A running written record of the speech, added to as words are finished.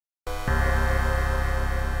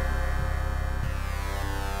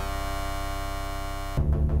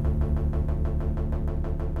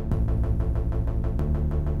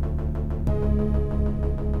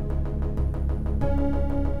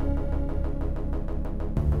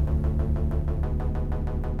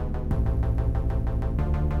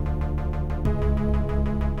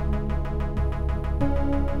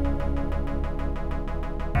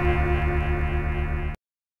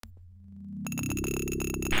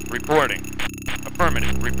Reporting.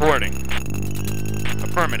 Affirmative. Reporting.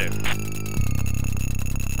 Affirmative.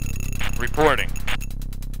 Reporting.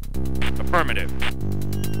 Affirmative.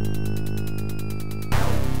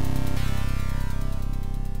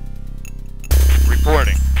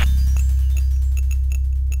 Reporting.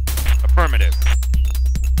 Affirmative.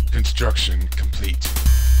 Construction complete.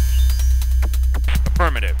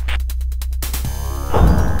 Affirmative.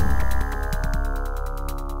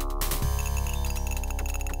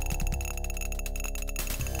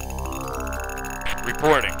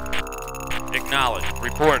 Reporting. Acknowledged.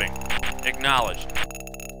 Reporting. Acknowledged.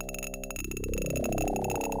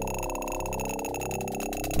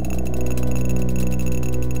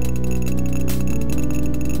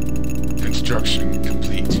 Construction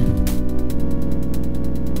complete.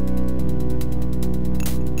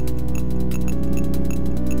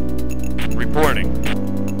 Reporting.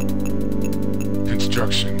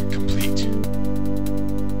 Construction complete.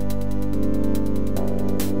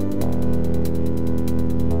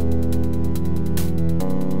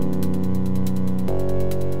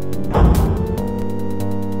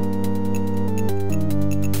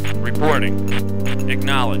 Reporting.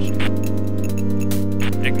 Acknowledged.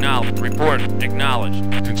 Acknowledged. Report.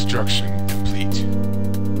 Acknowledged. Construction complete.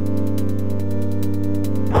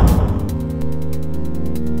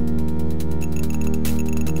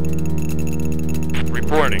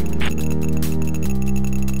 Reporting.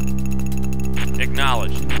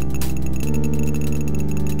 Acknowledged.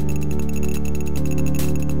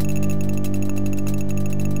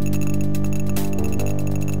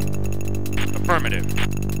 Affirmative.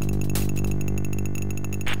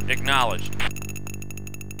 Acknowledged.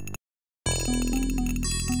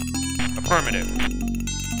 Affirmative.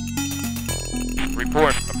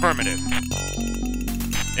 Report. Affirmative.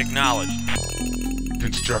 Acknowledged.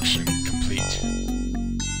 Construction complete.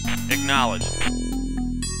 Acknowledged.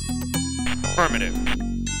 Affirmative.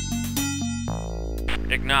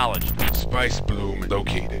 Acknowledged. Spice bloom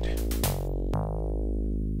located.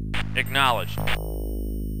 Acknowledged.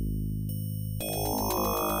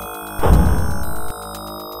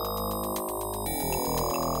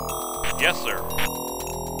 Yes, sir.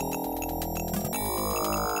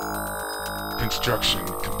 Construction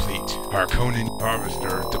complete. Harkonnen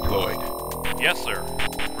harvester deployed. Yes, sir.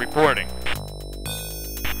 Reporting.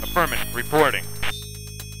 Affirmative. Reporting.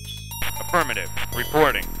 Affirmative.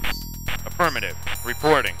 Reporting. Affirmative.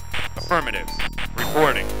 Reporting. Affirmative.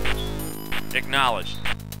 Reporting. Acknowledged.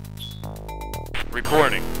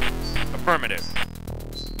 Reporting. Affirmative.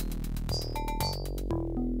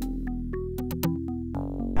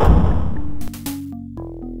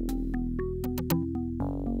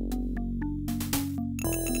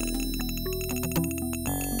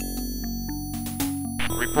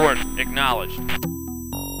 Report. Acknowledged.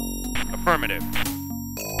 Affirmative.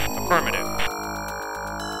 Affirmative.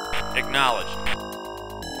 Acknowledged.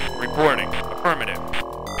 Reporting. Affirmative.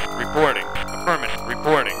 Reporting. Affirmative.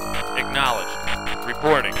 Reporting. Acknowledged.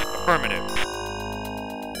 Reporting. Affirmative.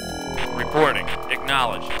 Reporting.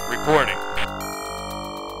 Acknowledged. Reporting.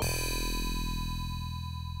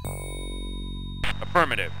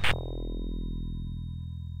 Affirmative.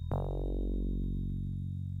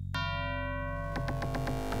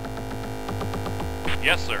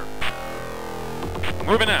 Yes, sir.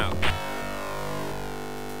 Moving out.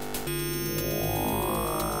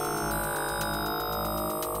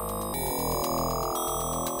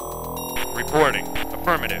 Reporting.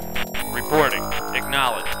 Affirmative. Reporting.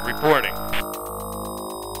 Acknowledged. Reporting.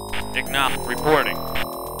 Acknowledged. Reporting.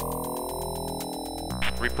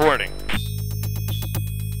 Reporting.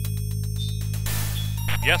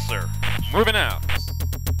 Yes, sir. Moving out.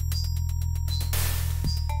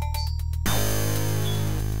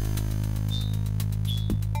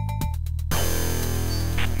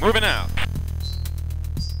 Moving out.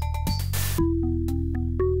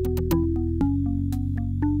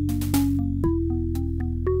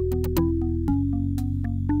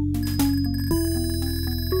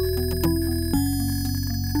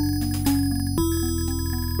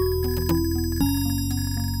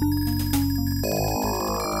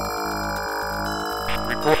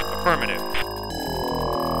 Report. Affirmative.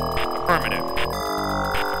 Affirmative.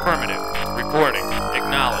 Affirmative. Reporting.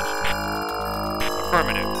 Acknowledged.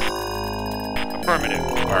 Affirmative. Affirmative.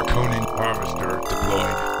 Harkonnen harvester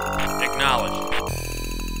deployed. Acknowledged.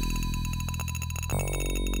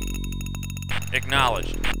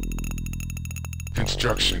 Acknowledged.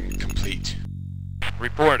 Construction complete.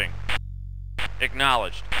 Reporting.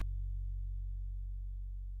 Acknowledged.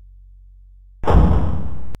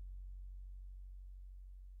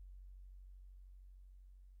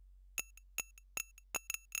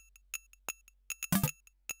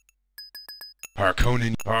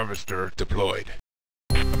 Harkonnen harvester deployed.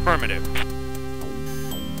 Affirmative.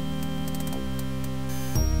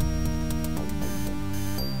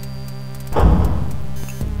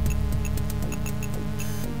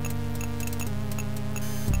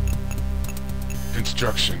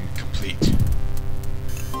 Construction complete.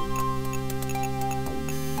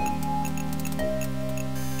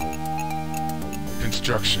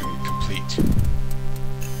 Construction complete.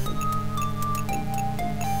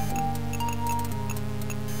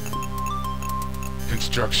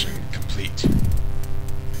 Construction complete.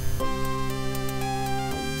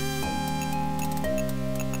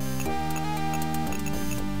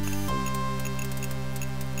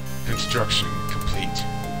 Construction complete.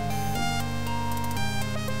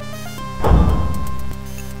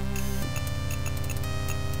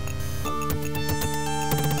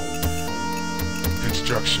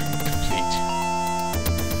 Construction complete.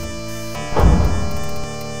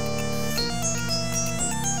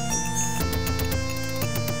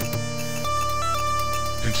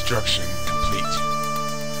 Construction complete.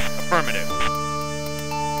 Affirmative.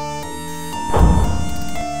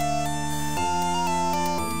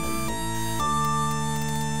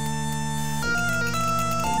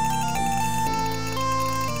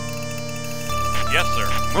 Yes, sir.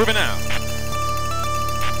 Moving out.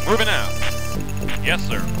 Moving out. Yes,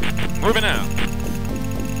 sir. Moving out.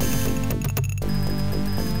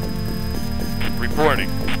 Reporting.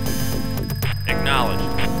 Acknowledged.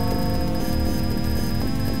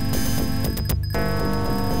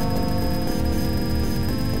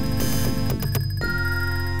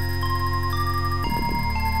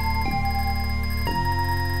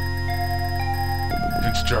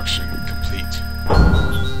 Construction complete.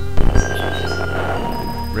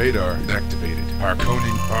 Radar activated.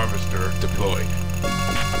 Harkonnen harvester deployed.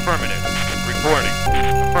 Affirmative. Reporting.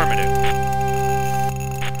 Affirmative.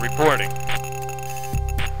 Reporting.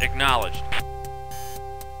 Acknowledged.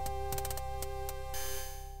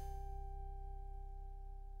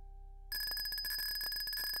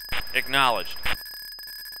 Acknowledged.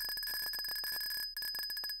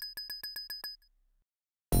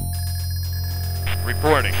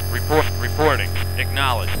 Reporting. Reporting.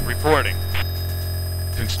 Acknowledged. Reporting.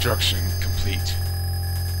 Construction complete.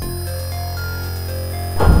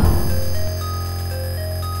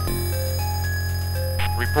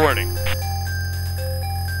 Reporting.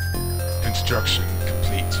 Construction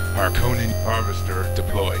complete. Harkonnen harvester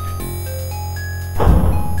deployed.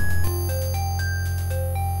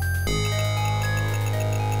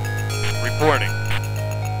 Reporting.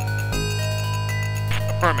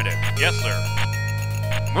 Affirmative. Yes, sir.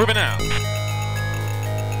 Moving out.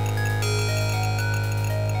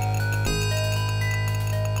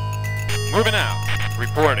 Moving out.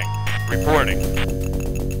 Reporting. Reporting.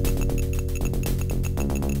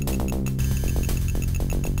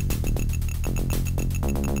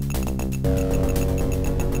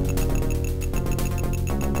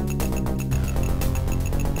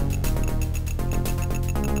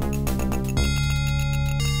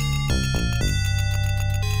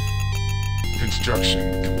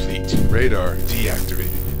 Construction complete. Radar deactivated.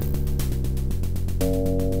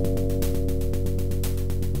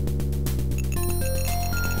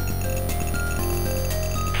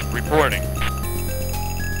 Reporting.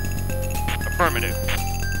 Affirmative.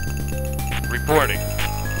 Reporting.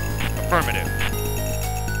 Affirmative.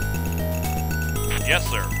 Yes,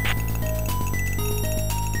 sir.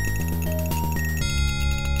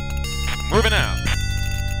 Moving out.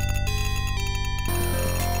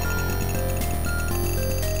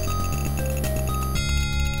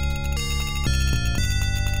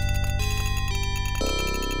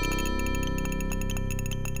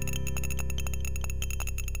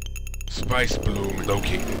 Spice bloom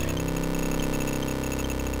located.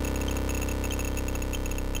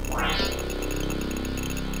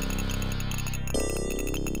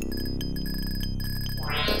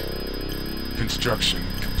 Construction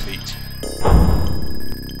complete.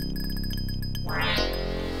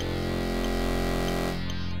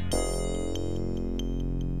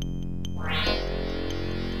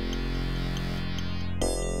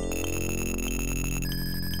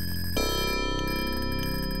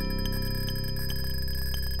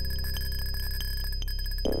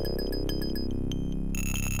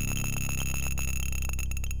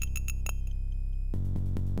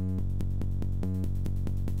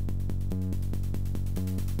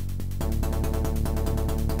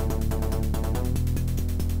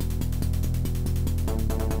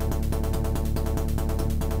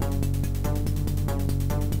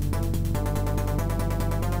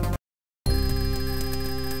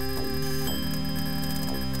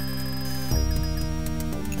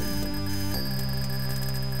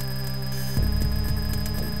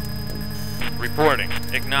 Reporting.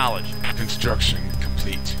 Acknowledged. Construction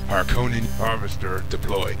complete. Harkonnen harvester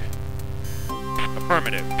deployed.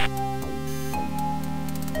 Affirmative.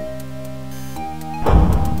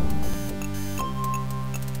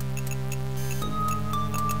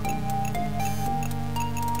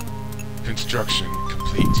 Construction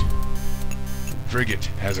complete. Frigate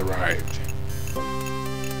has arrived.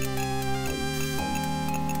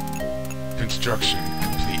 Construction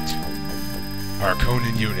complete.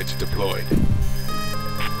 Harkonnen unit deployed.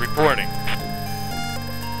 Reporting.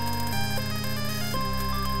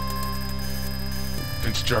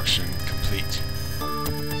 Construction complete.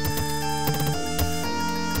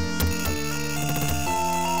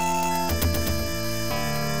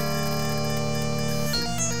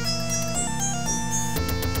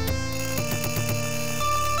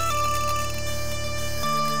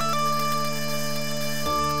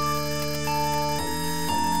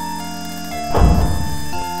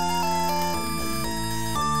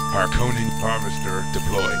 Harkonnen harvester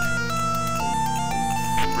deployed.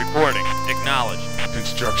 Reporting. Acknowledged.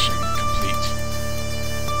 Construction complete.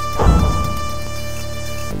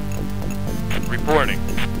 Reporting.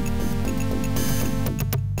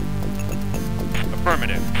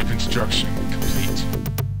 Affirmative. Construction complete.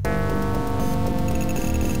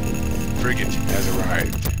 Frigate has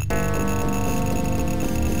arrived.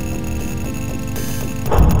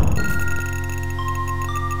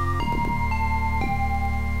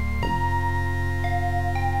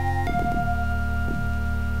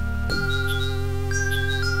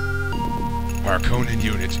 Harkonnen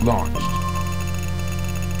unit launched.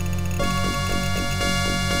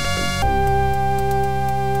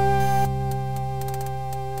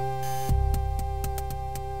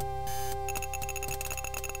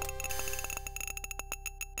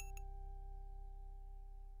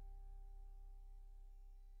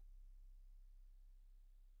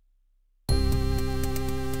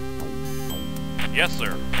 Yes,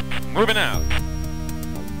 sir. Moving out.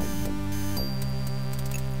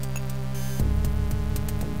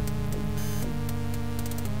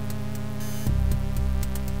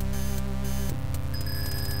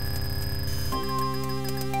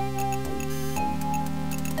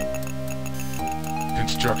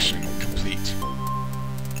 Construction complete.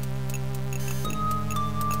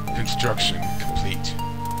 Construction complete.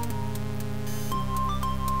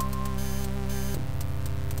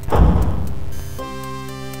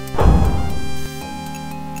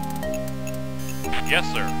 Yes,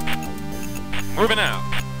 sir. Moving out.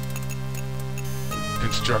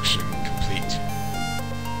 Construction complete.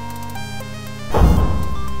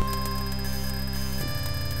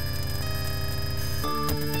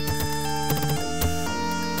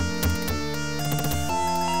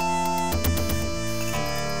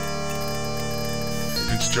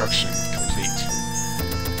 Construction complete.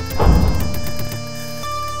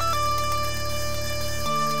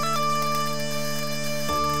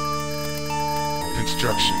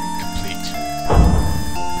 Construction complete.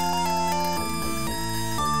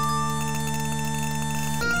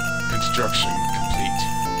 Construction complete.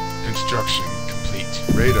 Construction complete.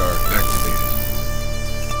 Radar activated.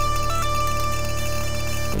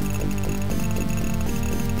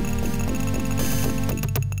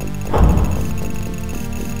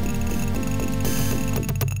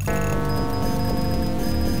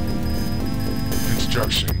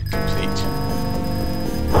 Construction complete.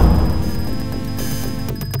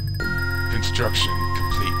 Construction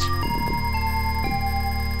complete.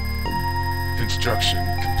 Construction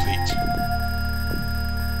complete.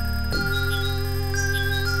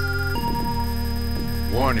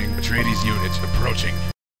 Warning, Atreides unit approaching.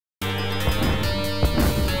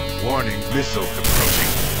 Warning, missile approaching.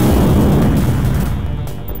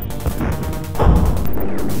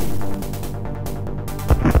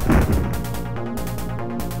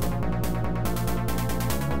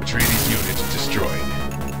 Atreides unit destroyed.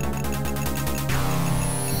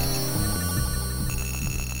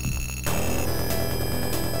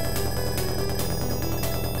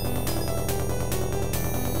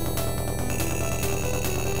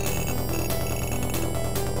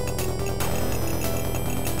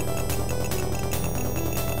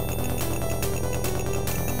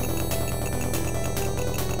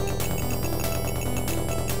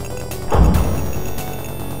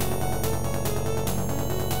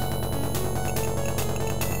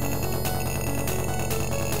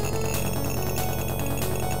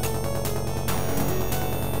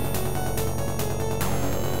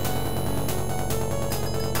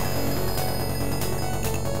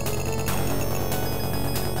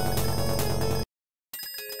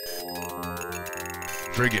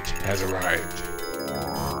 Frigate has arrived.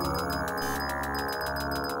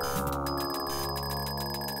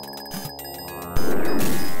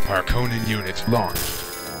 Harkonnen unit launched.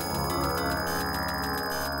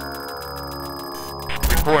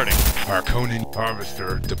 Reporting. Harkonnen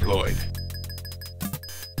harvester deployed.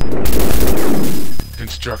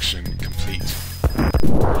 Construction complete.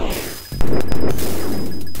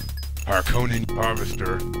 Harkonnen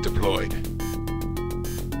harvester deployed.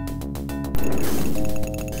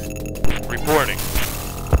 Reporting.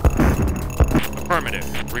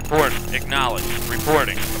 Affirmative. Report. Acknowledge.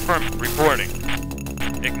 Reporting. Reporting.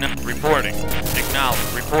 Reporting.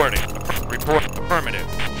 Acknowledge. Reporting. Report. Affirmative.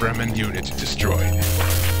 Fremen unit destroyed.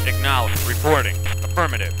 Acknowledge. Reporting.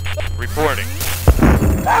 Affirmative. Reporting.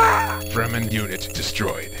 Fremen unit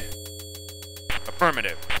destroyed.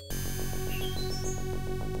 Affirmative.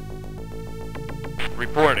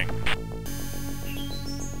 Reporting.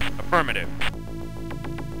 Affirmative.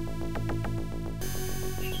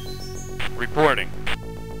 Reporting.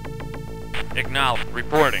 Acknowledge.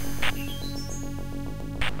 Reporting.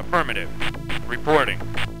 Affirmative. Reporting.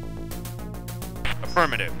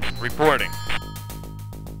 Affirmative. Reporting.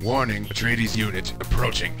 Warning, Atreides unit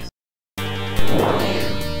approaching.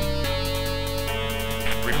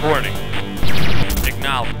 Reporting.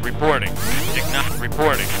 Acknowledge. Reporting. Acknowledge.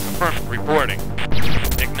 Reporting. Affirm. Reporting.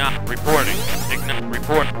 Acknowledge. Reporting. Acknowledge.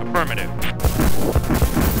 Report. Affirmative.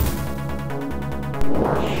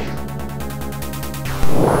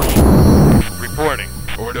 Reporting.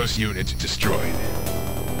 Ordos unit destroyed.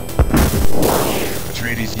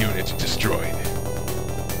 Atreides unit destroyed.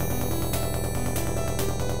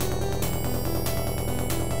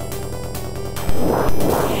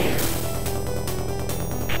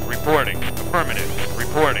 Reporting. Affirmative.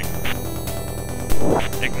 Reporting.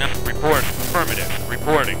 Report. Affirmative.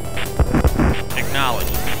 Reporting.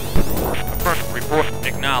 Acknowledge. Report.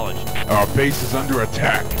 Acknowledge. Our base is under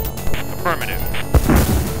attack. Affirmative.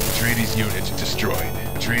 Atreides unit destroyed.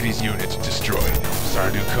 Atreides unit destroyed.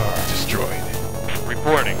 Sardukar destroyed.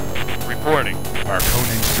 Reporting. Reporting.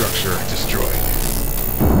 Harkonnen structure destroyed.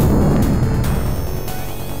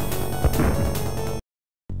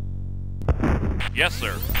 Yes,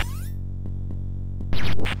 sir.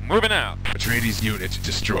 Moving out. Atreides unit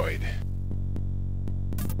destroyed.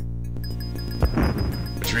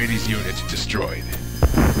 Atreides unit destroyed.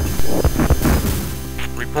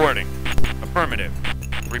 Reporting. Affirmative.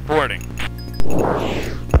 Reporting.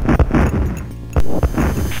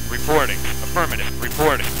 Reporting. Affirmative.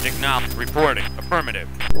 Reporting. Acknowledge. Reporting. Affirmative.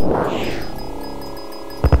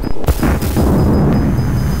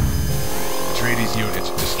 Atreides unit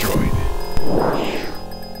destroyed.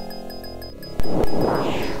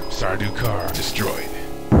 Sardukar destroyed.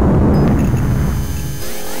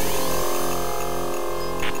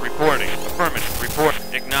 Reporting. Affirmative. Report.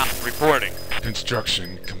 Acknowledge. Reporting.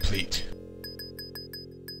 Construction complete.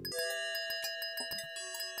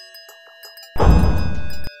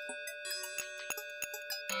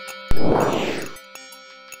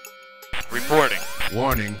 Reporting.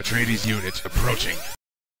 Warning, Atreides unit approaching.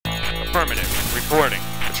 Affirmative. Reporting.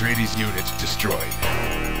 Atreides unit destroyed.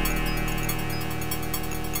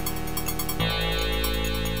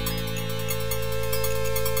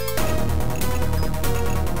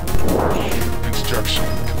 Construction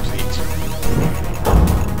complete.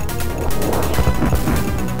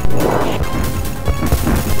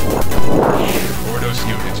 Ordos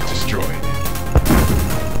unit destroyed.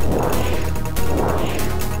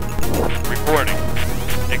 Reporting.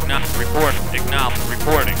 Acknowledge. Report. Acknowledge.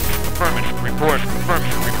 Reporting. Affirmative. Report.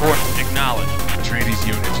 Affirmative. Report. Acknowledge. Atreides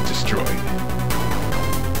unit destroyed.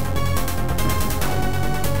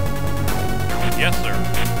 Yes, sir.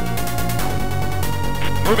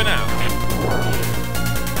 Moving out.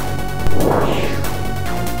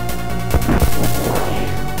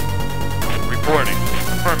 Reporting.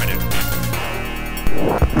 Affirmative.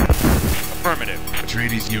 Affirmative.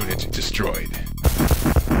 Atreides unit destroyed.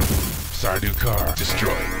 Sardukar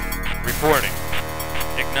destroyed. Reporting.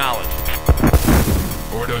 Acknowledge.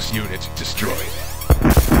 Ordos unit destroyed.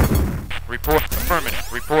 Report.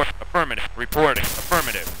 Affirmative. Report. Affirmative. Reporting.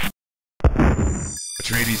 Affirmative.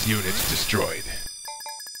 Atreides unit destroyed.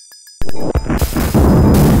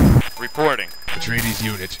 Reporting. Atreides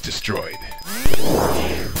unit destroyed.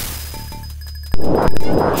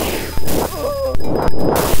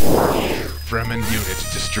 Fremen unit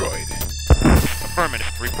destroyed. Affirmative.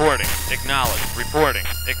 Reporting. Acknowledge. Reporting.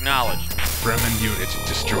 Acknowledge. Fremen unit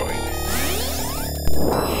destroyed.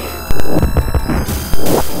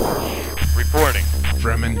 Reporting.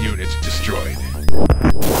 Fremen unit destroyed.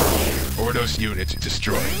 Ordos unit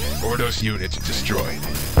destroyed. Ordos unit destroyed.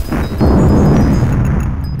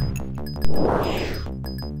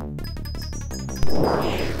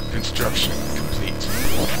 Construction complete.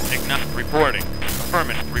 Reporting.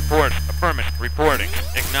 Affirmative. Report. Affirmative. Reporting.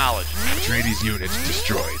 Acknowledged. Atreides units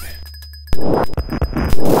destroyed.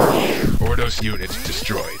 Ordos units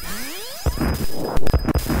destroyed.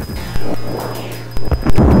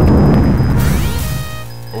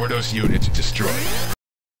 Ordos units destroyed.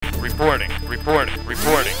 Reporting. Reporting.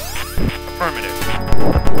 Reporting. Affirmative.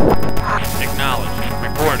 Acknowledged.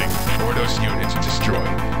 Reporting. Ordos units destroyed.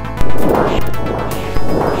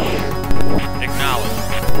 Acknowledged.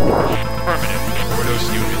 Affirmative. Ordos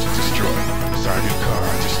units destroyed. Sardaukar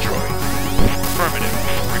destroyed. Affirmative.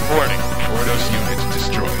 Reporting. Ordos units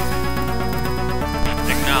destroyed.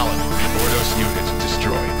 Acknowledged. Ordos units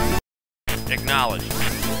destroyed. Acknowledged.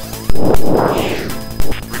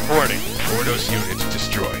 Reporting. Ordos units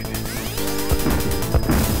destroyed.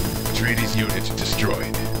 Atreides units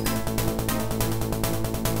destroyed.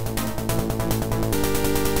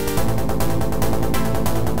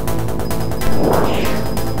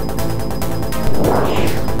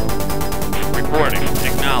 Reporting.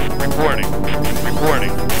 Acknowledged. Reporting.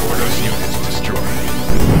 Reporting. Ordos units destroyed.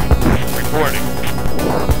 Reporting.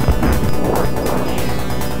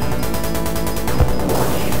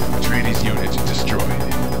 Atreides units destroyed.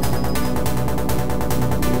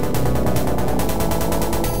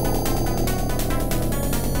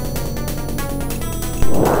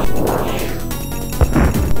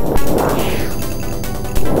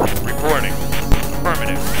 Reporting.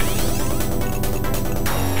 Affirmative.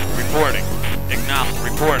 Reporting. Acknowledge.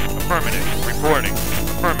 Report. Affirmative. Reporting.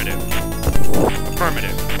 Affirmative.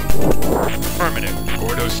 Affirmative. Affirmative.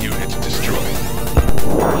 Ordos units destroyed.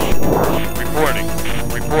 Reporting.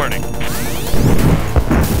 Reporting.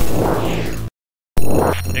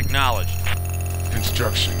 Acknowledged.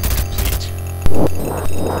 Construction complete.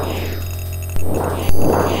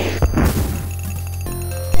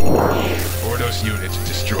 Ordos units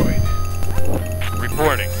destroyed.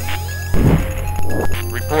 Reporting.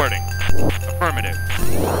 Reporting. Affirmative.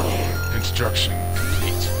 Construction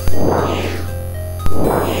complete.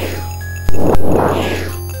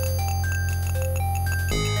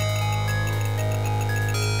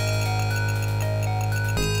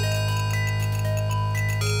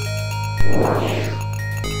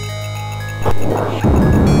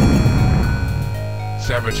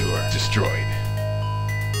 Saboteur destroyed.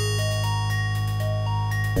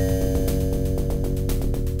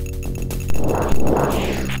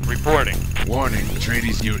 Reporting. Warning,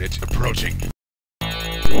 Atreides units approaching.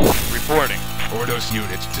 Reporting. Ordos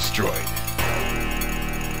units destroyed.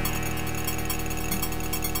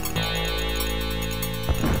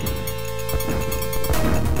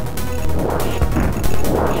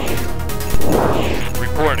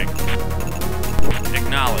 Reporting.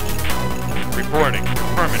 Acknowledged. Reporting.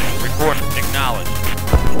 Affirmative. Report. Acknowledged.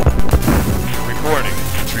 Reporting.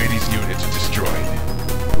 Atreides units destroyed.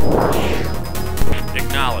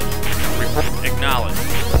 Acknowledged. Report. Acknowledged.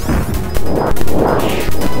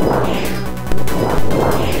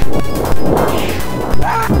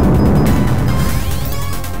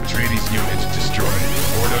 Atreides units destroyed.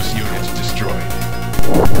 Ordos units destroyed.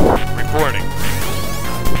 Reporting.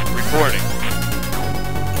 Reporting.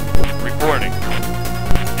 Reporting.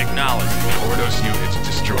 Acknowledged. Ordos units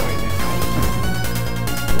destroyed.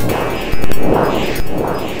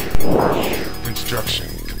 Construction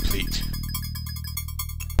complete.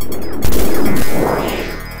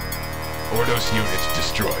 Ordos units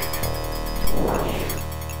destroyed.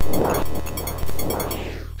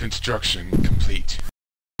 Construction complete.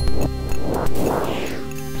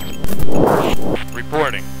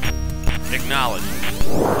 Reporting. Acknowledged.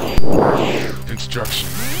 Construction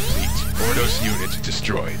complete. Ordos units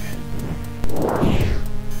destroyed.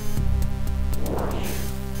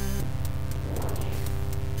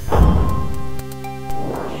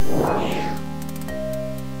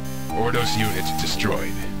 Ordos units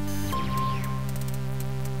destroyed.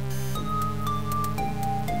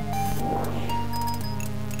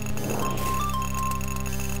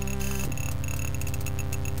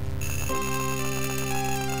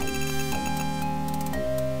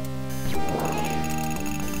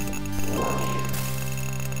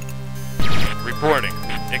 Reporting.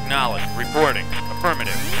 Acknowledged. Reporting.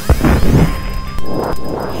 Affirmative.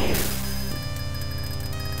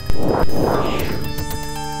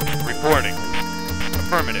 Reporting.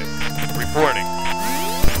 Affirmative. Reporting.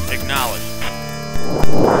 Acknowledged.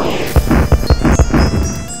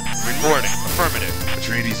 Reporting. Affirmative.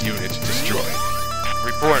 Atreides units destroyed.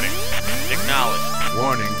 Reporting. Acknowledged.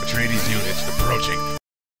 Warning, Atreides units approaching.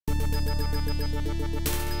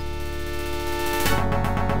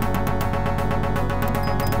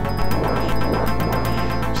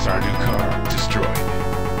 Sardaukar destroyed.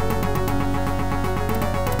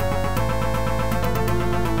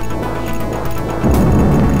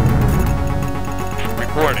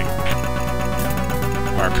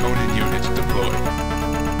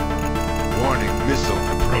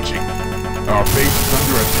 approaching. Our base is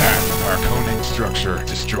under attack. Harkonnen structure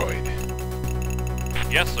destroyed.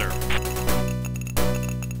 Yes, sir.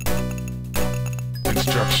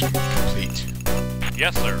 Construction complete.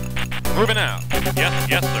 Yes, sir. Moving out.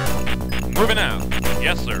 Yes, sir. Moving out.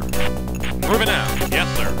 Yes, sir. Moving out. Yes,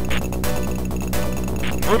 sir.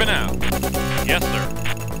 Moving out. Yes, sir.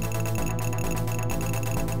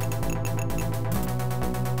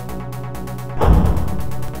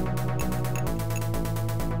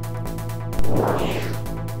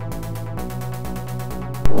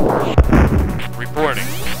 Reporting.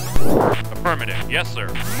 Affirmative. Yes, sir.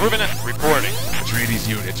 Moving it. Reporting. Atreides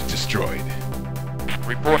unit destroyed.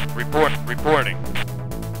 Reporting.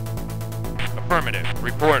 Affirmative.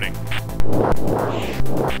 Reporting.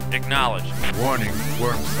 Acknowledged. Warning,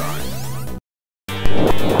 worm sign.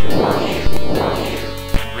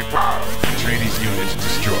 Atreides unit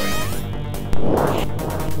destroyed.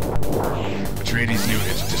 Atreides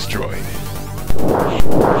unit destroyed.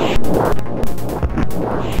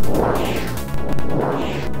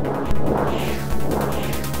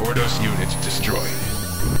 Ordos unit destroyed.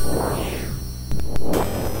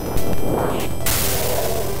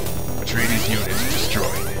 Atreides unit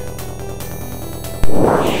destroyed.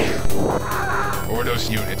 Ordos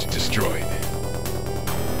unit destroyed.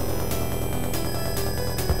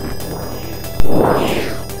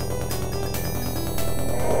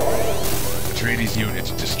 Atreides unit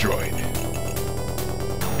destroyed.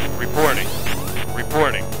 Reporting.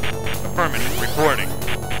 Affirmative. Reporting.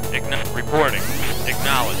 Reporting.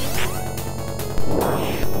 Acknowledged.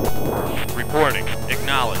 Reporting.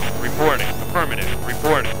 Acknowledged. Reporting. Affirmative.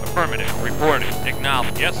 Reporting. Affirmative. Reporting.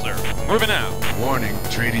 Acknowledged. Yes, sir. Moving out. Warning,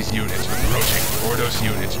 Atreides unit approaching. Ordos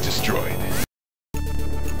unit destroyed.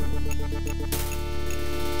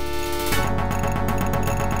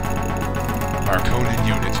 Harkonnen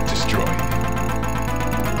unit destroyed.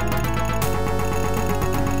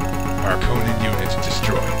 Harkonnen unit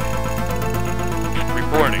destroyed.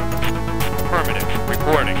 Reporting. Affirmative.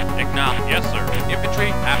 Reporting. Acknowledged. Yes, sir.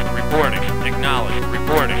 Infantry after reporting. Acknowledged.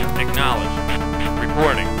 Reporting. Acknowledged.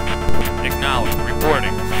 Reporting. Acknowledged.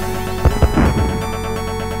 Reporting.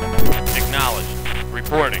 Acknowledged.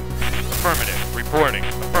 Reporting. Affirmative. Reporting.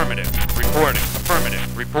 Affirmative. Reporting.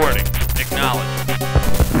 Affirmative. Reporting. Acknowledged.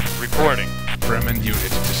 Reporting. Fremen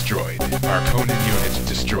unit destroyed. Harkonnen unit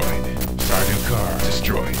destroyed. Sardaukar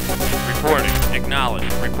destroyed. Reporting.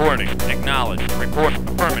 Acknowledged. Reporting. Acknowledged. Report.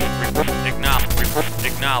 Affirmative. Report. Acknowledged. Report.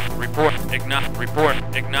 Acknowledged. Report. Acknowledged. Report.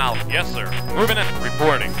 Acknowledged. Yes, sir. Moving it.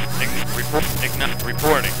 Reporting. Report. Acknowledged.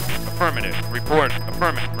 Reporting. Affirmative. Report.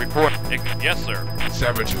 Affirmative. Report. Yes, sir.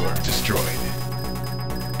 Saboteur destroyed.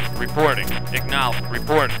 Reporting. Acknowledged.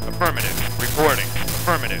 Report. Affirmative. Reporting.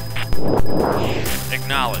 Affirmative.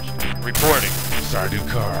 Acknowledged. Reporting.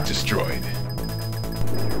 Sardaukar destroyed.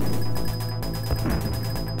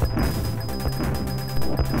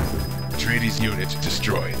 Atreides unit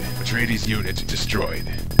destroyed. Atreides unit destroyed.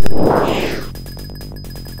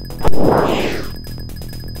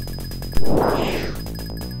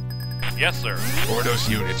 Yes, sir. Ordos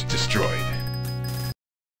unit destroyed.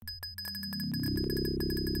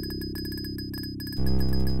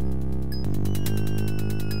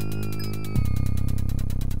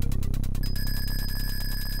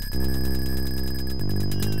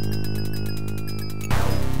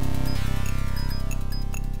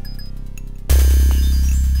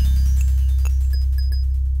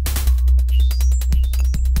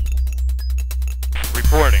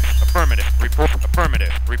 Reporting. Affirmative. Report.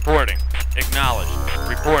 Affirmative. Reporting. Acknowledged.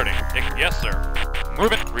 Reporting. Yes, sir.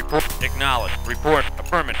 Move it. Report. Acknowledged. Report.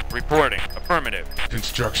 Affirmative. Reporting. Affirmative.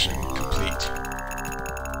 Construction complete.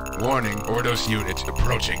 Warning, Ordos unit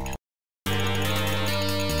approaching.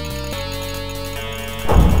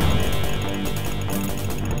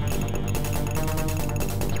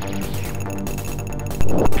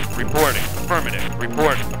 Reporting. Affirmative.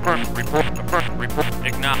 Report. Affirmative. Report. Affirmative. Report.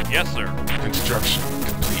 Acknowledged. Yes, sir. Construction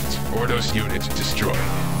complete. Ordos unit destroyed.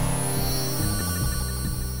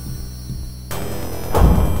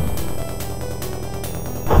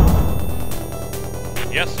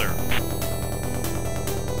 Yes, sir.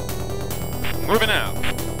 Moving out.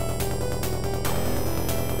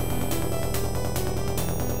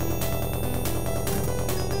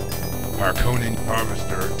 Harkonnen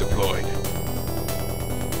harvester deployed.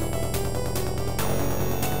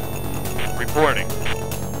 Reporting.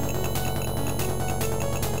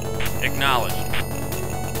 Acknowledged.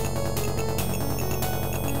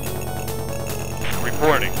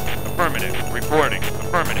 Reporting. Affirmative. Reporting.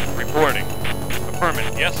 Affirmative. Reporting.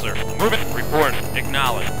 Affirmative. Yes, sir. Move it. Report.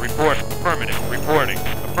 Acknowledge. Report. Affirmative. Reporting.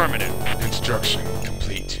 Affirmative. Construction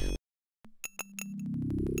complete.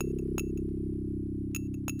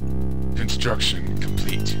 Construction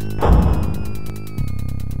complete.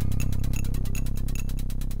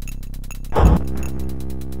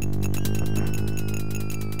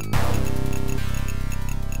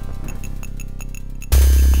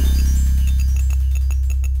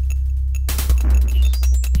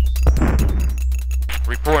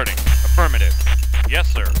 Reporting. Affirmative.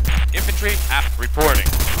 Yes, sir. Infantry, reporting.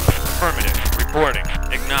 Affirmative. Reporting.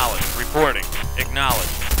 Acknowledge. Reporting. Acknowledge.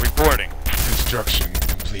 Reporting. Construction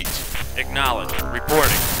complete. Acknowledge.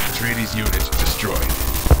 Reporting. Atreides unit destroyed.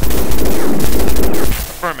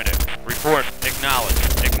 Affirmative. Report. Acknowledge.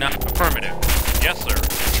 Affirmative. Yes, sir.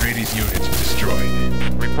 Atreides unit destroyed.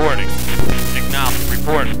 Reporting. Acknowledge.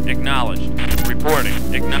 Report. Acknowledge. Reporting.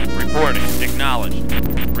 Reporting. Acknowledge.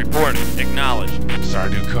 Reporting. Acknowledge.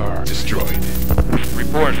 Sardaukar destroyed.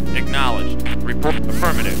 Report. Acknowledge. Report.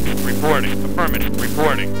 Affirmative. Reporting. Affirmative.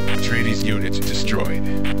 Reporting. Atreides unit destroyed.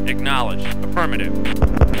 Acknowledge. Affirmative.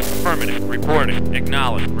 Affirmative. Reporting.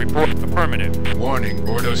 Acknowledge. Report. Affirmative. Warning,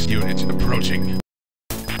 Ordos unit approaching.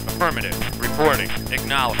 Affirmative. Reporting.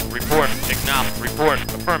 Acknowledge. Report. Acknowledge. Report.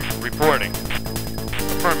 Affirmative. Reporting.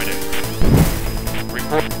 Affirmative.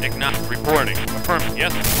 Report. Acknowledge. Reporting. Affirmative.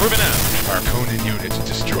 Yes. Moving out. Harkonnen unit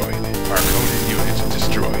destroyed. Harkonnen unit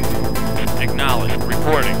destroyed. Acknowledge.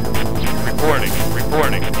 Reporting. Reporting.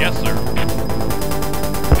 Reporting. Yes, sir.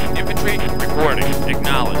 Infantry. Reporting.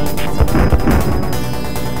 Acknowledge.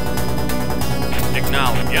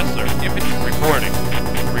 Acknowledge. Yes, sir. Infantry. Reporting.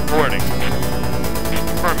 Reporting.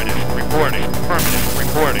 Affirmative. Reporting. Affirmative.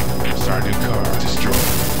 Reporting. Sardaukar destroyed.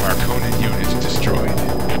 Harkonnen unit destroyed.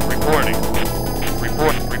 Reporting.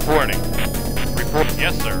 Reporting. Report.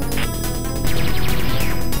 Yes, sir.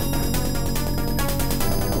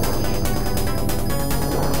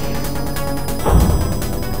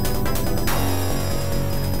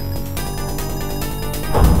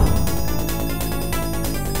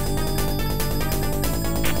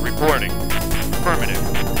 Reporting. Affirmative.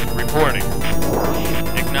 Reporting.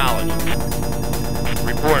 Acknowledge.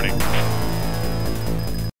 Reporting.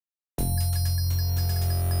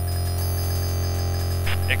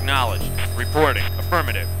 Acknowledged. Reporting.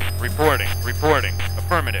 Affirmative. Reporting. Reporting.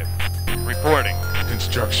 Affirmative. Reporting.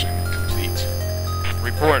 Construction complete.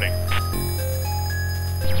 Reporting.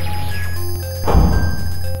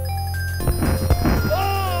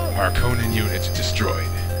 Harkonnen unit destroyed.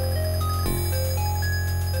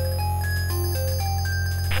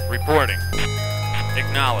 Reporting.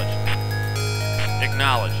 Acknowledged.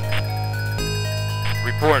 Acknowledged.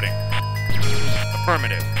 Reporting.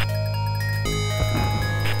 Affirmative.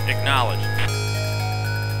 Acknowledged.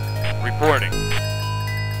 Reporting.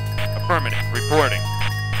 Affirmative. Reporting.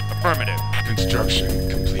 Affirmative. Construction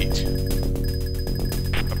complete.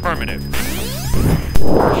 Affirmative.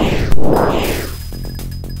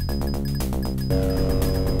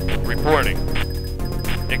 Reporting.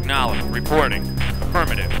 Acknowledged. Reporting.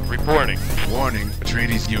 Affirmative. Reporting. Warning,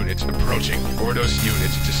 Atreides unit approaching. Ordos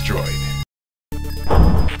unit destroyed.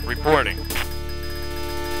 Reporting.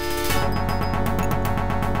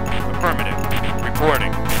 Affirmative.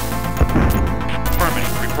 Reporting.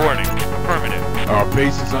 Affirmative. Reporting. Affirmative. Our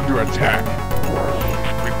base is under attack.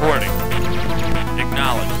 Reporting.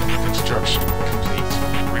 Acknowledged. Construction complete.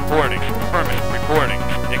 Reporting. Affirmative. Reporting.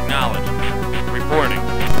 Acknowledged. Reporting.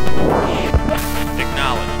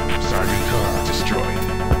 Acknowledged. Sardaukar destroyed.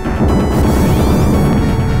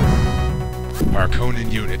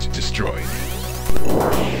 Harkonnen unit destroyed.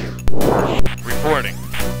 Reporting.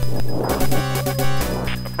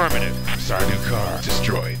 Affirmative. Sardaukar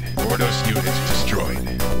destroyed. Ordos unit destroyed.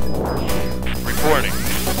 Reporting.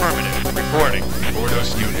 Affirmative. Reporting.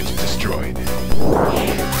 Ordos unit destroyed.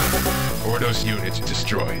 Ordos unit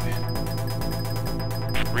destroyed.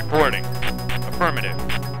 Reporting. Affirmative.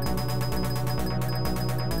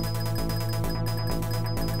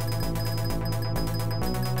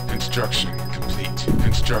 Construction complete.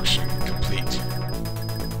 Construction complete.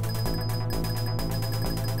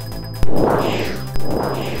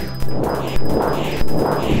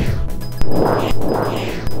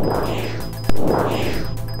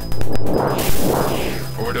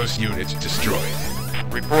 Ordos unit destroyed.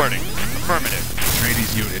 Reporting. Affirmative.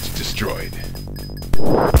 Atreides unit destroyed.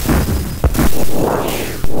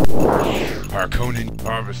 Harkonnen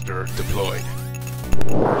harvester deployed.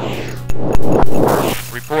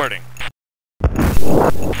 Reporting.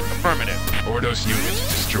 Affirmative. Ordos unit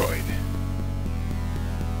destroyed.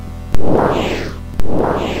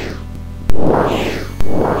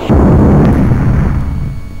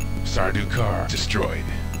 Sardaukar destroyed.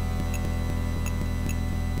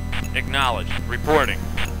 Acknowledged. Reporting.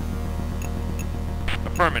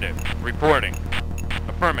 Affirmative. Reporting.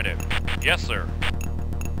 Affirmative. Yes, sir.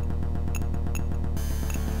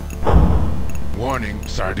 Warning,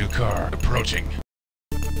 Sardukar approaching.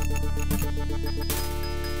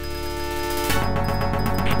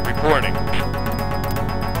 Reporting.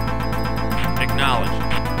 Acknowledged.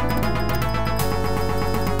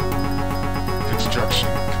 Construction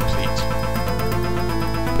complete.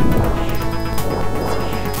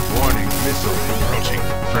 Warning, missile approaching.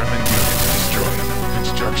 Fremen unit destroyed.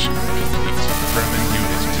 Construction complete. Fremen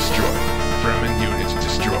unit destroyed. Fremen unit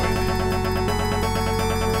destroyed.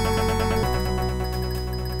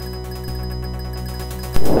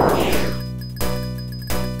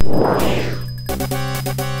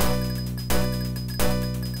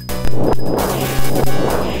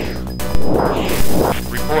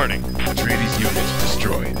 Reporting. Atreides unit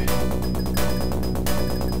destroyed.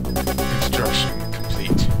 Construction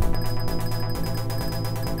complete.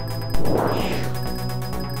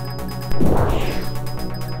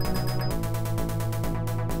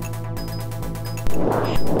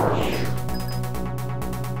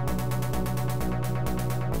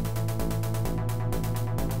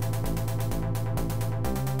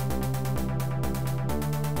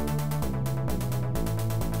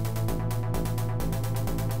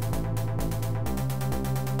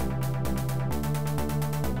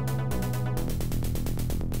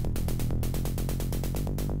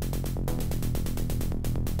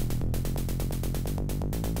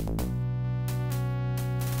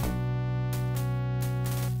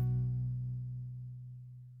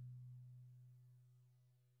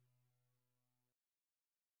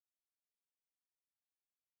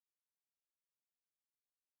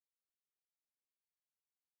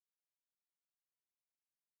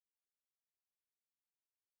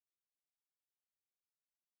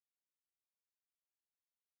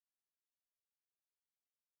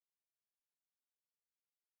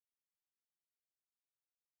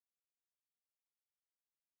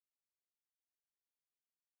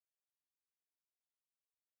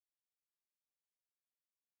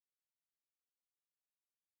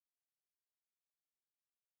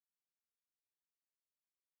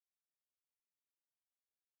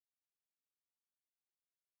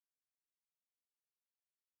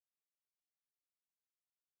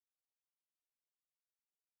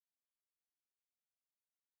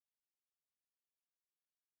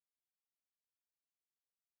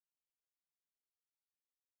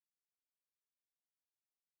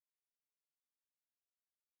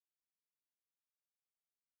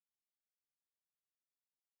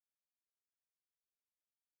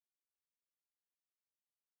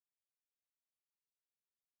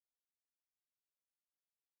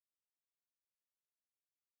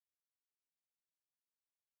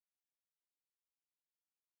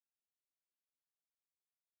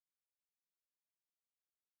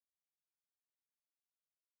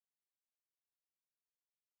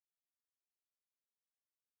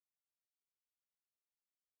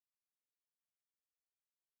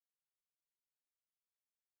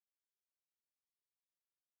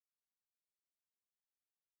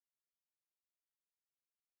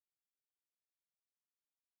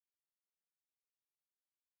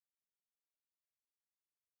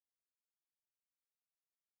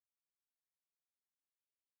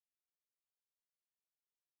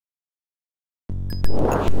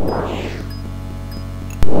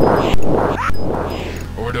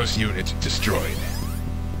 Ordos unit destroyed.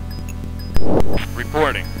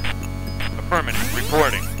 Reporting. Affirmative.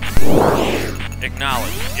 Reporting.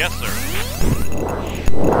 Acknowledged. Yes, sir.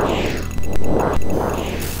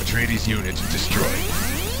 Atreides unit destroyed.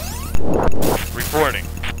 Reporting.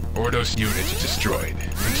 Ordos unit destroyed.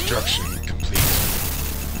 Construction complete.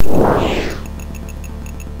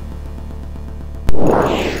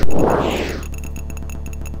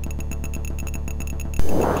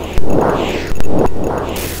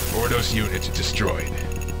 Ordos unit destroyed.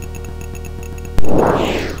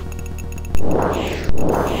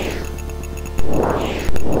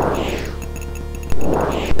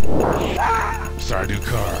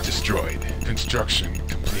 Sardukar destroyed. Construction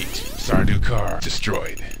complete. Sardukar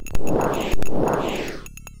destroyed.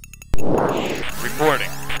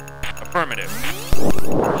 Reporting. Affirmative.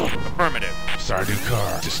 Affirmative.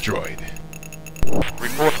 Sardukar destroyed.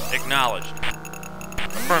 Report. Acknowledged.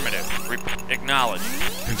 Affirmative. Acknowledged.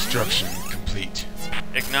 Construction complete.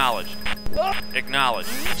 Acknowledged. Acknowledged.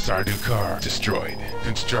 Sardukar destroyed.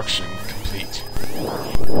 Construction complete.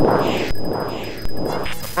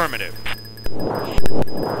 Affirmative.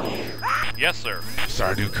 Yes, sir.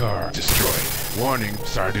 Sardukar destroyed. Warning,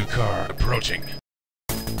 Sardukar approaching.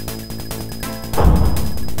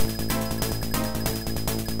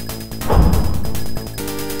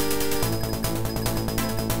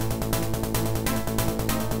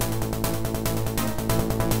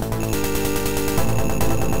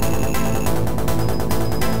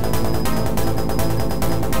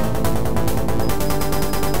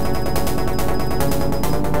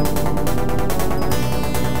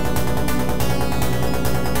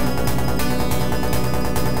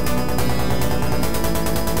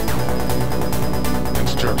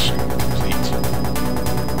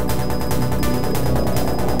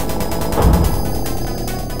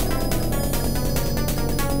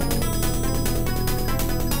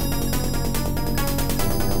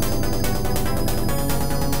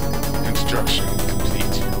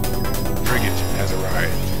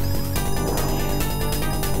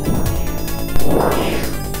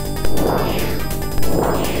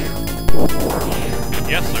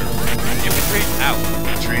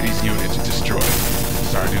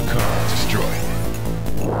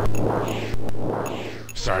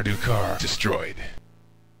 Sardukar destroyed.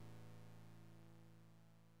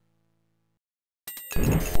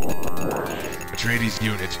 Atreides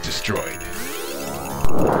unit destroyed.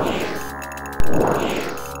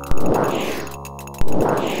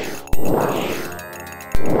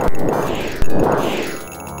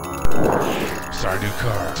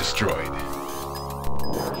 Sardukar destroyed.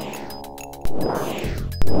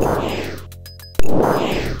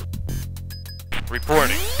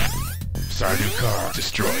 Reporting. Sardukar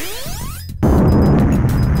destroyed.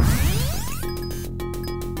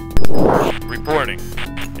 Reporting.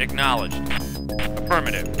 Acknowledged.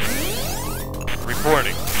 Affirmative.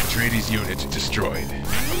 Reporting. Atreides unit destroyed.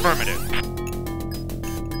 Affirmative.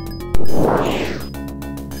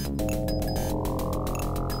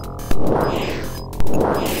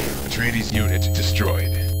 Atreides unit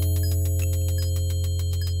destroyed.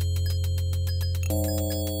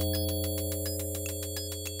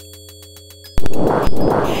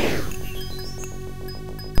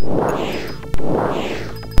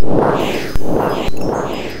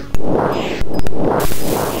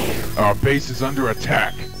 Our base is under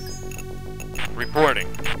attack. Reporting.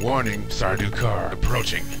 Warning, Sardukar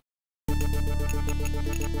approaching.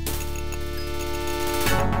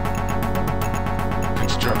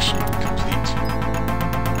 Construction complete.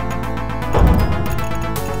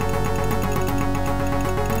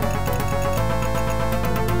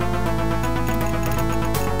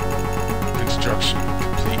 Construction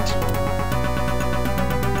complete.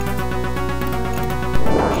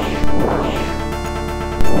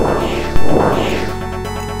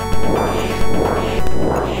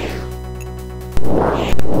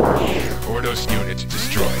 Ordos unit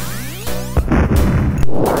destroyed.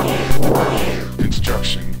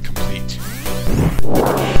 Construction complete.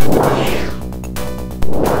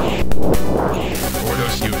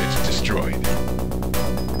 Ordos unit destroyed.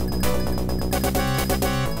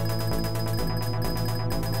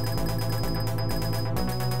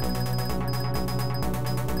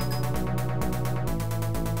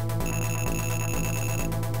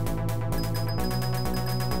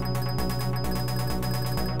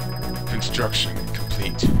 Construction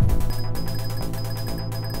complete.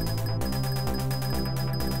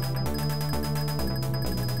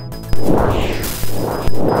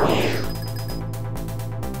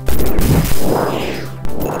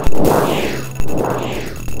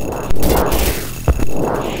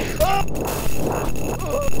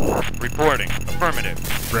 Reporting. Affirmative.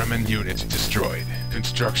 Fremen unit destroyed.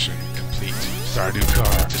 Construction complete.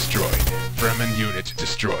 Sardukar destroyed. Fremen unit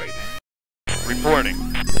destroyed. Reporting.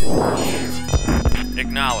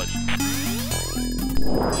 Acknowledged.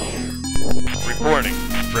 Reporting.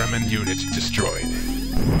 Fremen unit destroyed.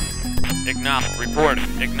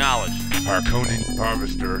 Reporting. Acknowledged. Harkonnen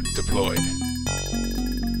harvester deployed.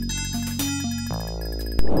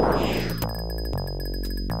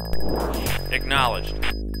 Acknowledged.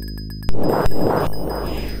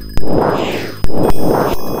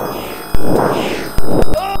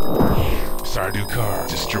 Sardukar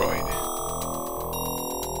destroyed.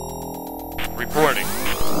 Reporting.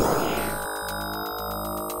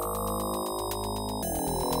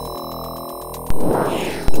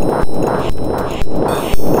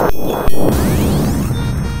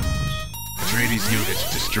 Atreides unit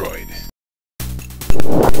destroyed.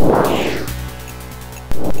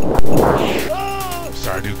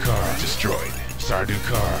 Sardukar destroyed.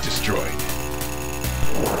 Sardukar destroyed.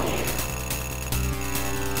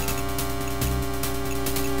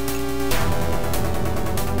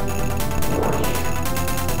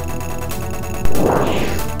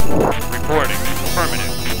 Reporting.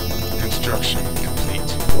 Affirmative. Construction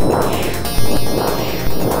complete.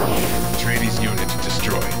 Atreides unit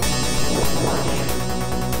destroyed.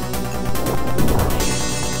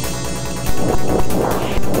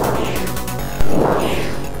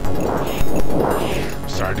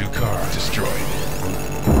 Sardukar destroyed.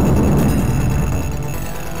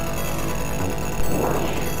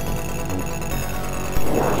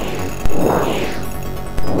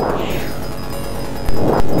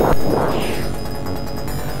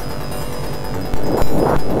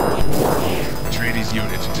 Atreides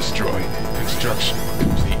unit destroyed. Construction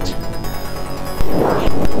complete.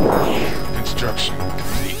 Construction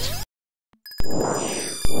complete.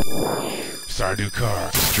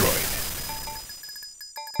 Sardukar destroyed.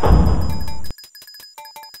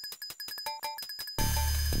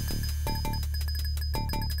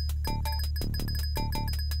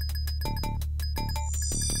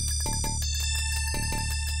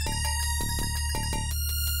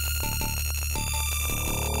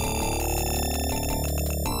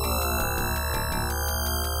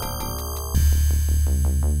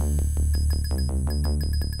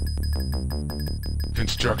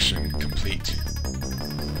 Construction complete.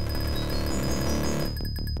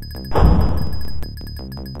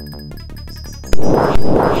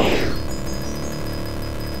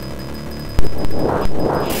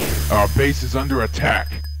 Our base is under attack.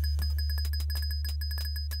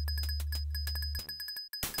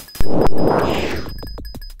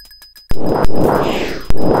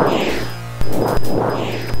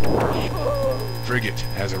 Frigate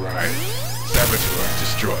has arrived. Saboteur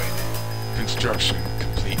destroyed. Construction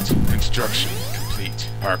complete. Construction complete.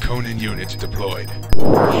 Harkonnen unit deployed.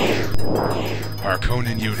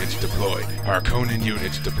 Harkonnen unit deployed. Harkonnen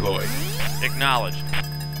unit deployed. Acknowledged.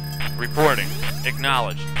 Reporting.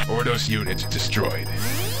 Acknowledged. Ordos unit destroyed.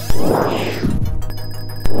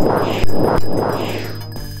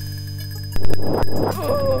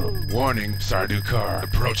 Warning, Sardukar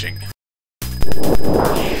approaching.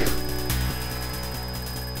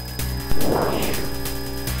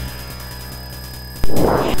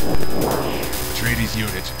 Atreides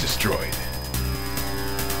unit destroyed.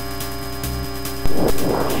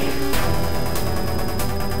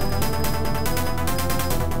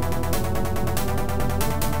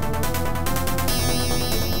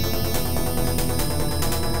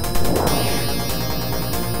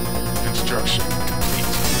 Construction complete.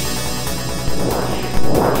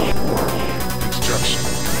 Construction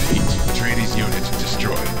complete. Atreides unit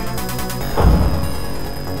destroyed.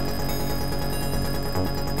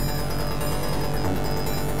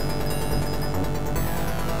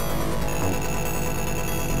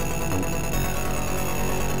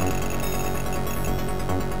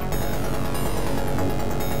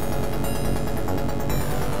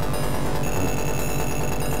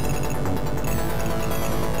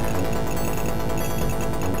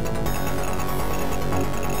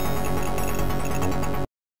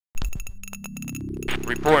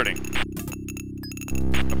 Reporting.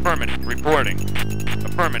 Affirmative. Reporting.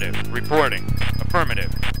 Affirmative. Reporting.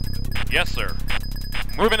 Affirmative. Yes, sir.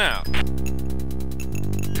 Moving out.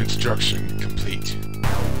 Construction complete.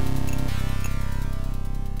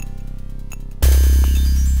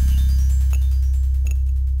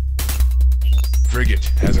 Frigate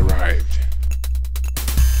has arrived.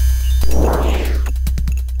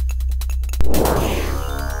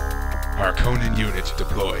 Harkonnen unit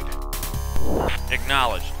deployed.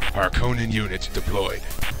 Acknowledged. Harkonnen unit deployed.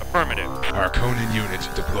 Affirmative. Harkonnen unit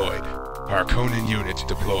deployed. Harkonnen unit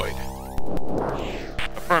deployed.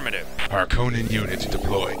 Affirmative. Harkonnen unit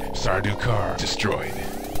deployed. Sardukar destroyed.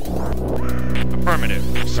 Affirmative.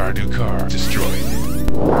 Sardukar destroyed.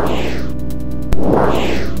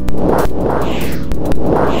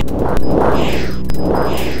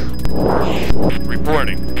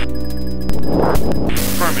 Reporting.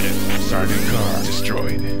 Affirmative. Sardukar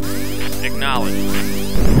destroyed. Acknowledged.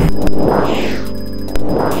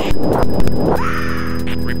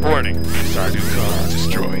 Reporting. Sardukar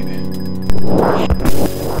destroyed.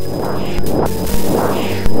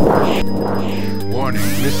 Warning,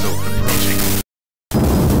 missile approaching.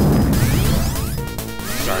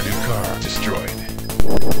 Sardukar destroyed.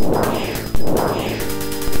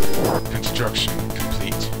 Construction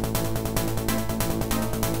complete.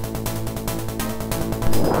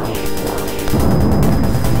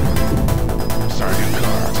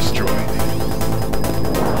 Sardukar destroyed.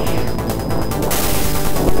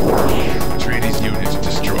 Atreides unit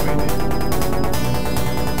destroyed.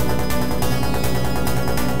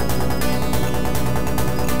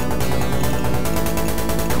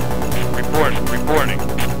 Reporting.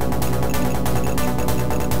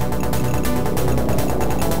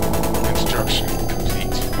 Construction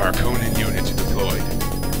complete. Harkonnen unit deployed.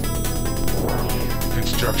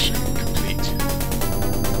 Construction complete.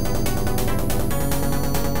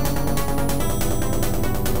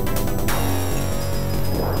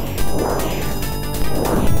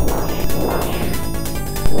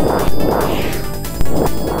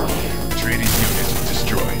 Atreides unit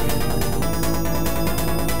destroyed.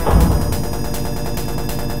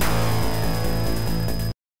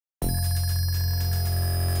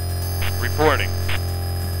 Reporting.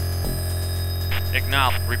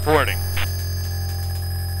 Acknowledged. Reporting.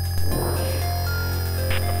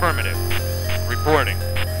 Affirmative. Reporting.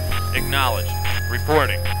 Acknowledged.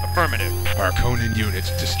 Reporting. Affirmative. Harkonnen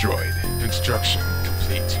unit destroyed. Construction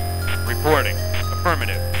complete. Reporting.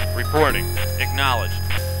 Affirmative. Reporting. Acknowledged.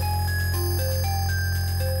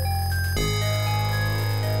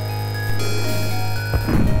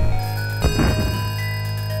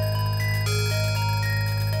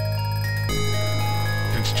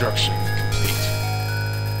 Construction complete.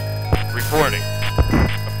 Reporting.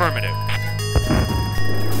 Affirmative.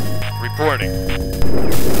 Reporting.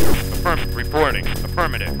 Reporting.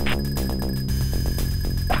 Affirmative.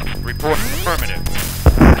 report, affirmative.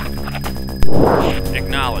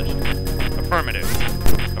 Acknowledged. Affirmative.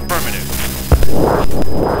 Affirmative.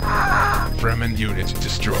 Fremen unit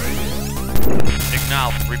destroyed.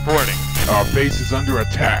 Acknowledged. Reporting. Our base is under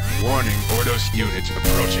attack. Warning, Ordos unit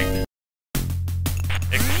approaching.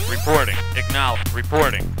 Reporting. Acknowledged.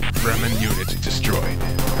 Reporting. Fremen unit destroyed.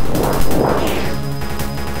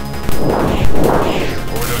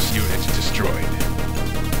 Ordos unit destroyed.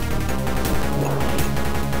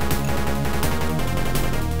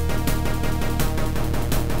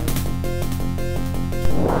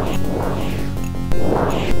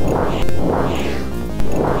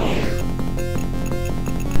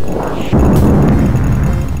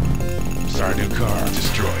 Sardukar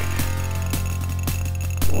destroyed.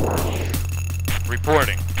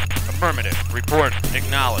 Reporting. Affirmative. Report.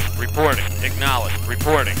 Acknowledge. Reporting. Acknowledge.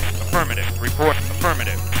 Reporting. Affirmative. Report.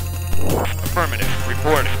 Affirmative. Affirmative.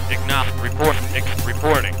 Reporting. Acknowledge. Report.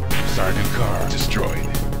 Reporting. Sardukar destroyed.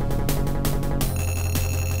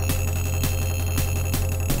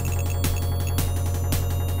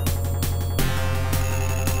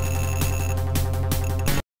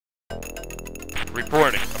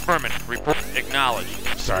 Reporting. Affirmative. Report. Acknowledge.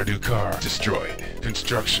 Sardukar destroyed.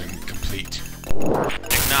 Construction complete.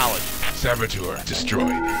 Acknowledge. Saboteur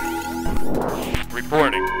destroyed.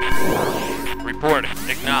 Reporting. Reporting.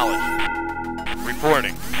 Acknowledge.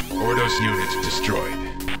 Reporting. Ordos unit destroyed.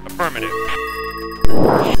 Affirmative.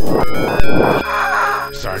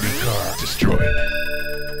 Sardukar destroyed.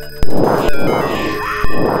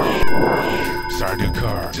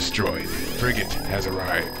 Sardukar destroyed. Frigate has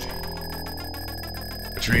arrived.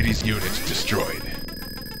 Atreides unit destroyed.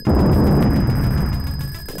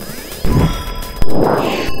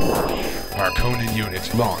 Harkonnen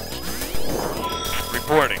unit launched.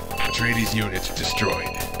 Reporting. Atreides unit destroyed.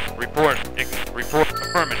 Report. Report.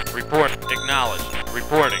 Affirmative. Report. Acknowledge.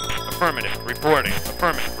 Reporting. Affirmative. Reporting.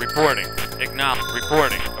 Affirmative. Reporting. Acknowledge.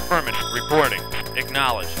 Reporting. Affirmative. Reporting.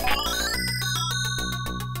 Acknowledge.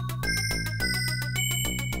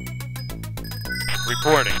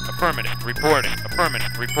 Reporting. Affirmative. Reporting.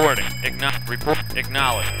 Affirmative. Reporting. Report.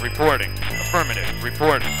 Acknowledge. Reporting. Affirmative.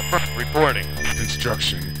 Reporting. Reporting.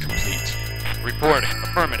 Construction complete. Reporting.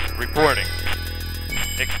 Affirmative. Reporting.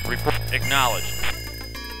 Report. Acknowledge.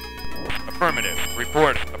 Affirmative.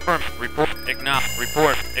 Reporting. Affirmative. Report. Acknowledge.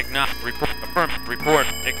 Report. Acknowledge. Report. Affirmative. Report.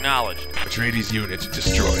 Acknowledged. Atreides unit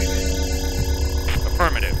destroyed.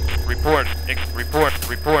 Affirmative. Report. Report.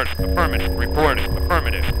 Report. Affirmative. Reporting.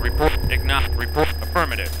 Affirmative. Report. Acknowledge. Report.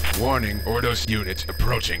 Affirmative. Warning, Ordos unit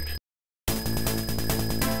approaching.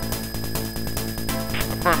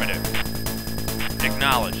 Affirmative.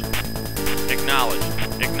 Acknowledge. Acknowledge.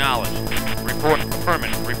 Acknowledge. Report.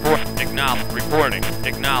 Affirmative. Report. Acknowledge. Reporting.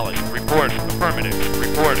 Acknowledge. Report. Affirmative.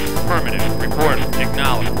 Reporting. Affirmative. Report.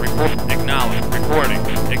 Acknowledge. Report. Acknowledge. Reporting.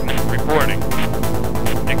 Reporting.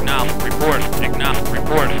 Acknowledge. Reporting. Acknowledge.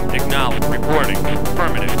 Reporting. Acknowledge. Reporting.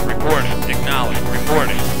 Affirmative. Reporting. Acknowledge.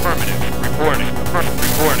 Reporting. Affirmative. Reporting.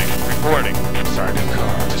 Reporting. Reporting.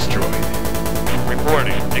 Sardukar destroyed.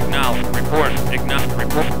 Reporting. Acknowledge. Reporting. Acknowledge.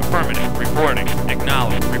 Report. Affirmative. Reporting.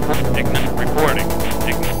 Acknowledge. Report. Acknowledge. Reporting.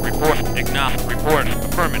 Report. Acknowledge. Reporting.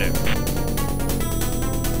 Affirmative.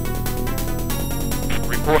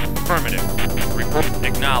 Report. Affirmative. Report.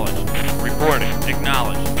 Acknowledge. Reporting.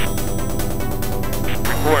 Acknowledge.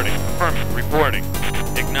 Reporting. Affirmative. Reporting.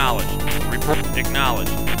 Acknowledge. Report. Acknowledge.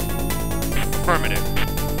 Affirmative.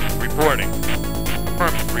 Reporting.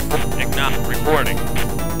 Affirmative. Report. Acknowledge. Reporting.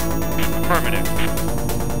 Affirmative.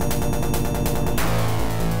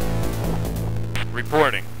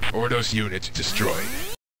 Reporting. Ordos unit destroyed.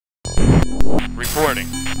 Reporting.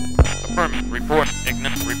 Affirmative. Report.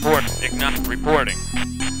 Report. Reporting.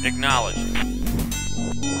 Acknowledged.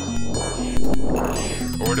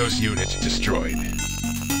 Ordos unit destroyed.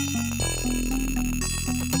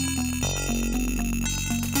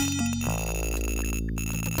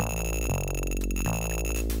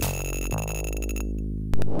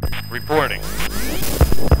 Reporting.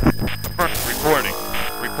 Reporting.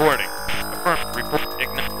 Reporting. Report. Report.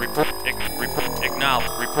 Acknowledge. Report. Report. Acknowledge.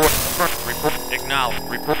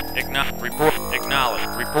 Report. Report.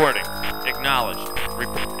 Acknowledge. Reporting. Acknowledged.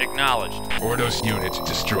 Report. Acknowledged. Ordos unit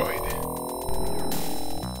destroyed.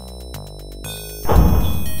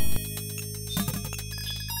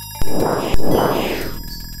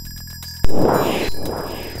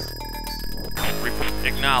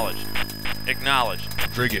 Acknowledged. Acknowledged.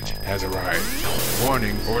 Frigate has arrived.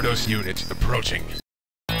 Warning, Ordos unit approaching.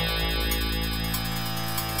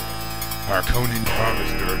 Harkonnen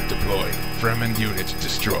harvester deployed. Fremen unit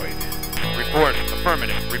destroyed. Report.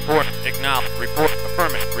 Affirmative. Report. Acknowledge. Report.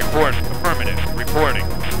 Affirmative. Report. Affirmative. Reporting.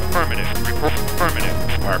 Affirmative. Report. Affirmative.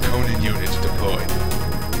 Harkonnen units deployed.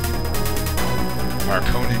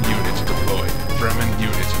 Harkonnen units deployed. Fremen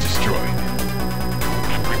units destroyed.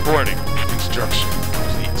 Reporting. Construction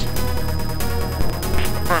complete.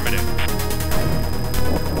 Affirmative.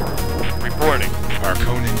 Reporting.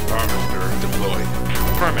 Harkonnen harvester deployed.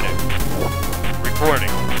 Affirmative.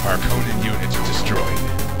 Reporting. Harkonnen units destroyed.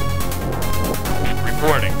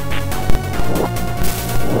 Reporting.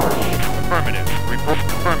 Affirmative.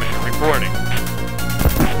 Affirmative. Reporting.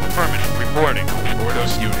 Affirmative. Reporting.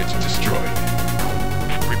 Ordos units destroyed.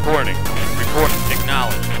 Reporting. Report.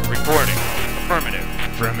 Acknowledged. Reporting. Affirmative.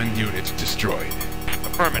 Fremen units destroyed.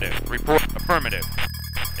 Affirmative. Report. Affirmative.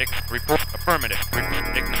 Report. Affirmative.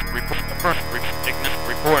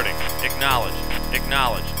 Reporting. Acknowledged.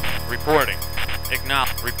 Acknowledged. Reporting.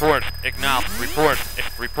 Report. Acknowledge. Report.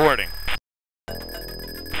 Reporting.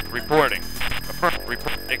 Reporting.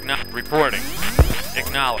 Reporting.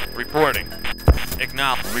 Acknowledge. Reporting.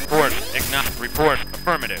 Acknowledge. Report. Report.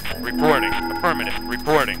 Affirmative. Reporting. Affirmative.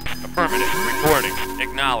 Reporting. Affirmative. Reporting.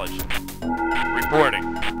 Acknowledge. Reporting.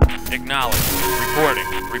 Acknowledge. Reporting.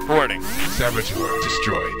 Reporting. Saboteur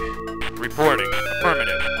destroyed. Reporting.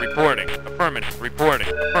 Affirmative. Reporting. Affirmative. Reporting.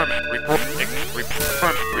 Affirmative. Report.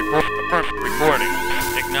 Reporting.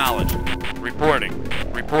 Acknowledge. Reporting.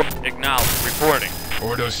 Report. Acknowledge. Reporting.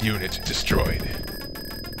 Ordos units destroyed.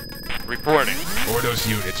 Reporting. Ordos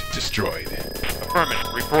units destroyed.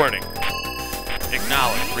 Affirmative. Reporting.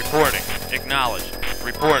 Acknowledge. Reporting. Acknowledge.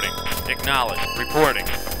 Reporting. Acknowledge. Reporting.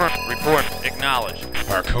 Report. Acknowledge.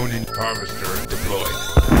 Harkonnen harvester deployed.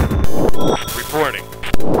 Reporting.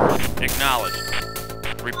 Acknowledge.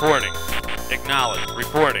 Reporting. Acknowledge.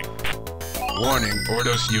 Reporting. Warning,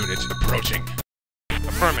 Ordos units approaching.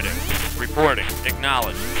 Affirmative. Reporting.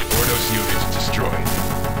 Acknowledge. Ordos units destroyed.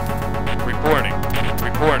 Reporting.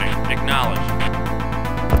 Reporting. Acknowledge.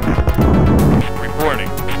 Reporting.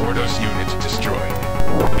 Ordos units destroyed.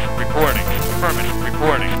 Reporting. Affirmative.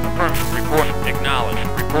 Reporting. Affirmative. Report. Acknowledge.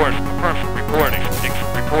 Report. Affirmative. Reporting.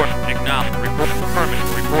 Report. Acknowledge. Report.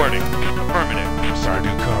 Affirmative. Reporting. Affirmative.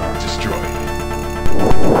 Sardukar destroyed.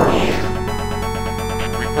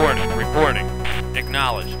 Reporting. Reporting.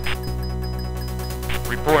 Acknowledged.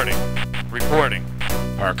 Reporting. Reporting.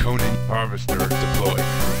 Harkonnen harvester deployed.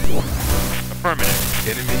 Affirmative.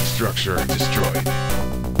 Enemy structure destroyed.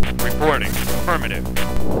 Reporting. Affirmative.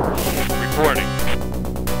 Reporting.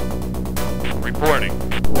 Reporting.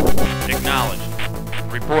 Acknowledged.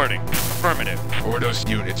 Reporting. Affirmative. Ordos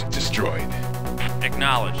units destroyed.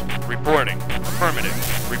 Acknowledged. Reporting.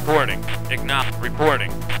 Affirmative. Reporting.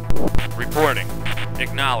 Reporting. Reporting.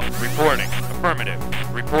 Acknowledged. Reporting. Affirmative.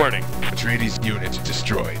 Reporting. Atreides units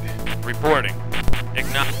destroyed. Reporting.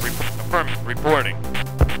 Affirmative. Reporting.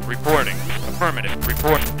 Reporting. Affirmative.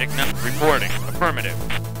 Reporting. Affirmative.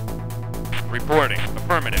 Reporting.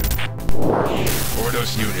 Affirmative.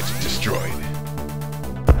 Ordos units destroyed.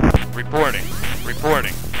 Reporting.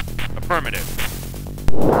 Reporting. Affirmative.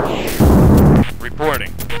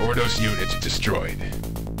 Reporting. Ordos units destroyed.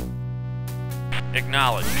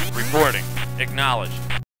 Acknowledged. Reporting. Acknowledged.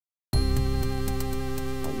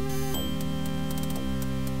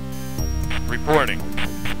 Reporting.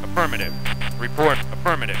 Affirmative. Report.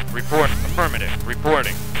 Affirmative. Report. Affirmative.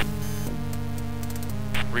 Reporting.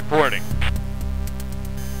 Reporting.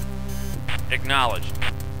 Acknowledged.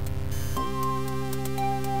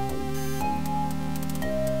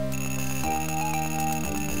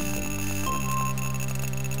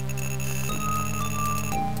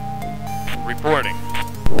 Reporting.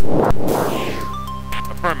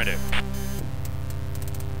 Affirmative.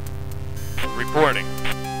 Reporting.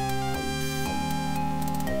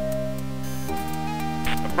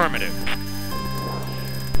 Affirmative.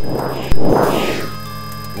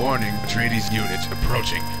 Warning, Atreides units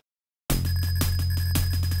approaching.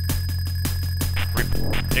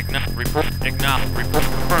 Report. Acknowledge. Report.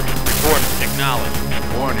 Affirmative. Report.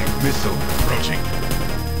 Acknowledge. Warning, missile approaching.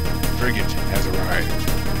 Frigate has arrived.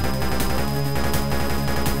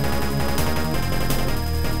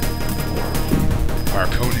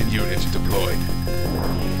 Harkonnen units deployed.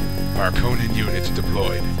 Harkonnen units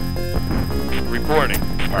deployed. Reporting.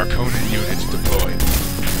 Harkonnen units deployed.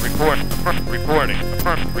 Reporting. Reporting.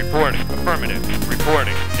 Affirmative.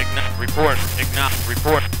 Reporting.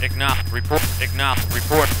 Report.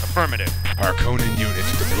 Report. Affirmative. Harkonnen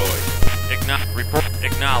units deployed. Report.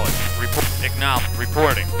 Acknowledge.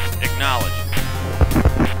 Reporting. Acknowledge.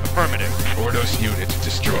 Affirmative. Ordos units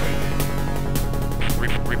destroyed.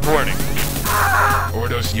 Reporting.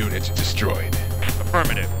 Ordos units destroyed.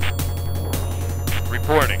 Affirmative.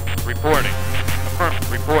 Reporting. Affirmative.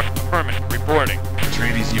 Reporting.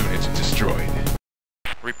 Atreides units destroyed.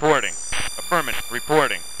 Reporting. Affirmative.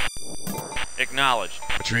 Reporting. Acknowledged.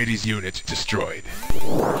 Atreides unit destroyed.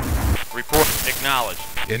 Report. Acknowledged.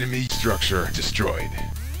 Enemy structure destroyed.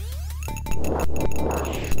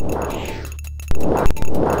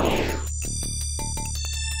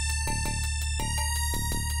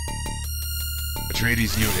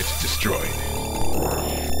 Atreides unit destroyed.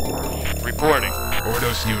 Reporting.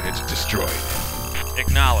 Ordos unit destroyed.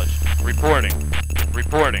 Acknowledged. Reporting.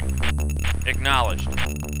 Reporting. Acknowledged.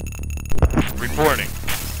 Reporting.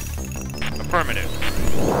 Affirmative.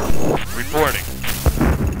 Reporting.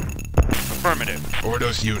 Affirmative.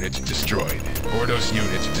 Ordos unit destroyed. Ordos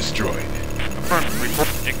unit destroyed.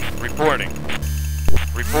 Affirmative. Reporting.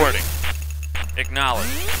 Reporting. Acknowledged.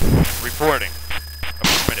 Reporting.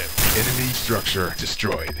 Affirmative. Enemy structure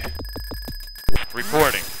destroyed.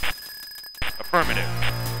 Reporting. Affirmative.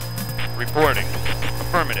 Reporting.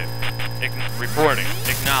 Affirmative. Reporting.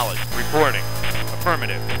 Acknowledged. Reporting.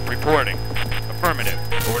 Affirmative. Reporting. Affirmative.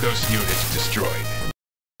 Ordos unit destroyed.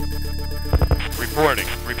 Reporting.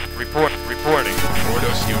 Reporting.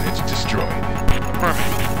 Ordos unit destroyed.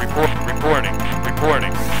 Affirmative. Reporting.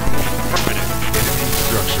 Reporting. Affirmative. Enemy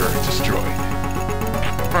structure destroyed.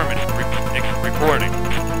 Affirmative. Reporting.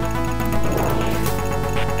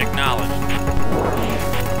 Acknowledged.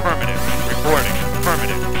 Affirmative. Reporting.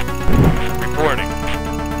 Affirmative. Reporting.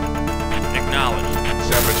 Acknowledged.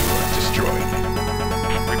 Saboteur destroyed.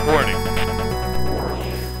 Reporting.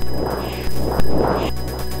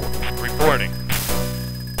 Reporting.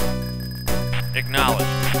 Acknowledged.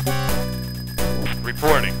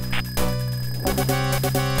 Reporting.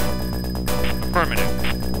 Affirmative.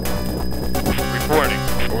 Reporting.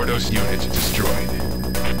 Ordos unit destroyed.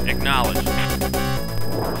 Acknowledged.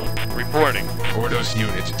 Reporting. Ordos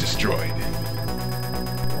unit destroyed.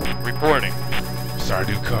 Reporting.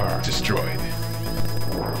 Sardaukar destroyed.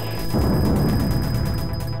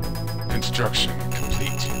 Construction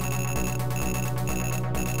complete.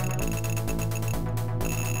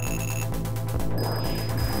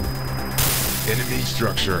 Enemy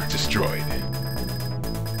structure destroyed.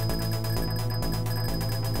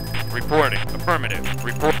 Reporting. Affirmative.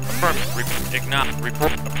 Affirmative.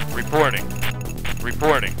 Reporting.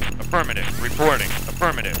 Reporting. Affirmative. Reporting.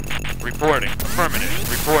 Affirmative. Reporting.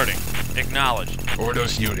 Affirmative. Reporting. Acknowledged.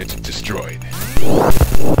 Ordos unit destroyed.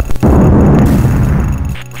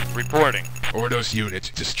 Reporting. Ordos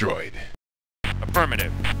unit destroyed.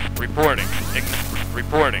 Affirmative. Reporting.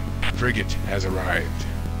 Reporting. Frigate has arrived.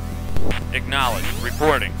 Acknowledged.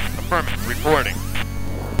 Reporting. Affirmative. Reporting.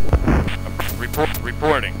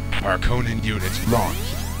 Reporting. Harkonnen unit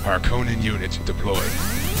launched. Harkonnen unit deployed.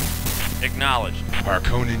 Acknowledged.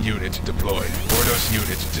 Harkonnen unit deployed. Ordos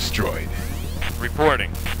unit destroyed.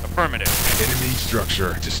 Reporting. Affirmative. Enemy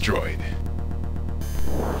structure destroyed.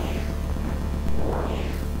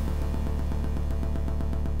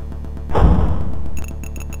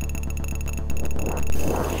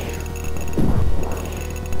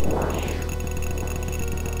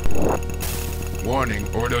 Warning,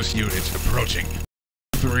 Ordos units approaching.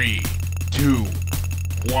 3, 2,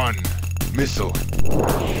 1, missile.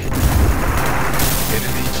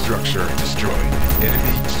 Enemy structure destroyed.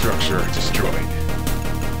 Enemy structure destroyed.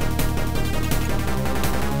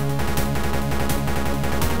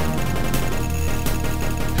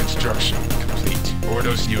 Construction complete.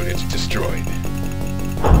 Ordos unit destroyed.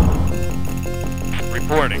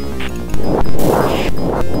 Reporting.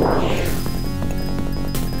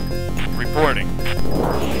 Reporting.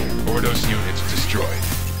 Ordos unit destroyed.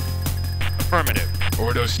 Affirmative.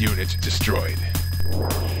 Ordos unit destroyed.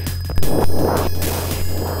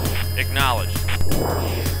 Acknowledged.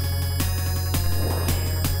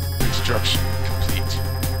 Construction complete.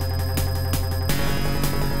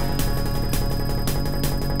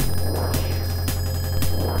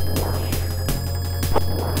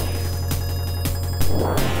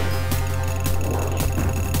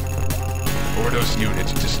 Ordos unit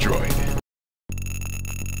destroyed.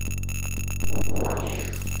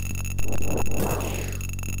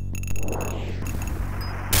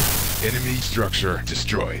 Enemy structure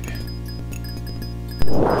destroyed.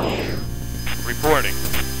 Reporting.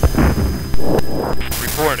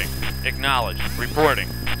 Reporting. Acknowledged. Reporting.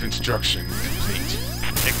 Construction complete.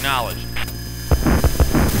 Acknowledged.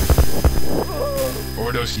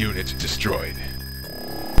 Ordos unit destroyed.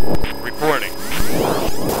 Reporting.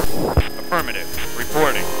 Affirmative.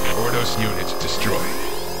 Reporting. Ordos unit destroyed.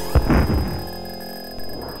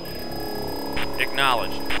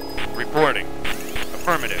 Acknowledged. Reporting.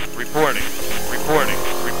 Affirmative. Reporting. Reporting.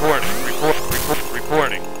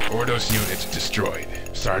 Reporting. Ordos unit destroyed.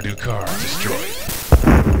 Sardaukar destroyed.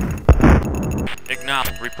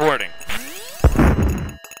 Acknowledged. Reporting.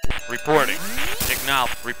 Reporting.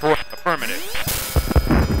 Acknowledge. Report. Affirmative.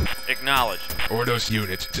 Acknowledged. Ordos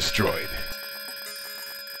unit destroyed.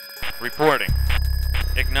 Reporting.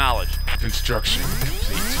 Acknowledged. Construction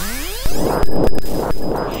complete.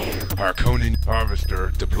 Harkonnen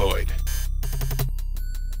harvester deployed.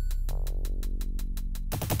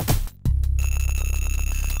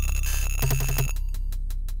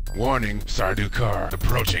 Warning, Sardukar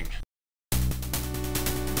approaching.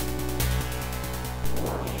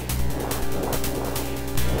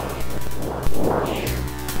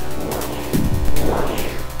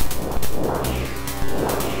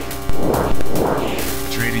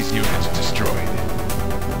 Atreides unit destroyed.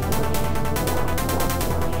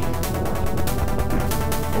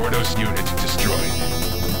 Ordos unit destroyed.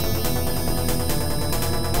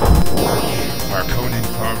 Harkonnen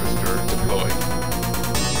harvester deployed.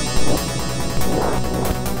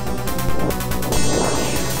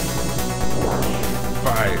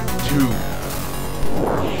 Five, 2,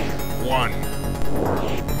 1.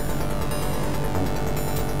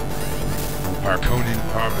 Harkonnen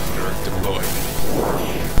harvester deployed.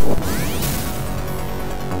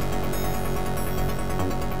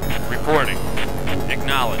 Reporting.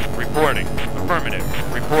 Acknowledged. Reporting. Affirmative.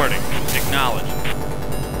 Reporting. Acknowledged.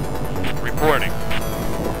 Reporting.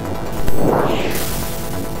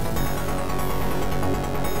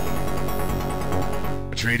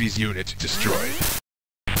 Atreides unit destroyed.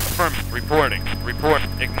 Affirm. Reporting. Report.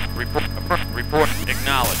 Report. Report.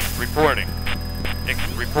 Acknowledged. Reporting.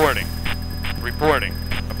 Reporting. Reporting.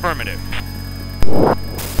 Affirmative.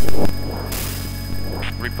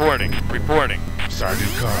 Reporting. Reporting.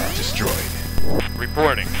 Sardukar destroyed.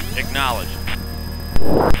 Reporting. Acknowledged.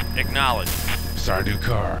 Acknowledged.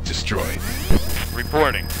 Sardukar destroyed.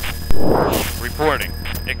 Reporting. Reporting.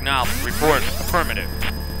 Acknowledged. Report. Affirmative.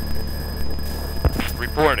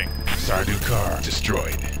 Reporting. Sardukar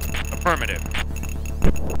destroyed. Affirmative.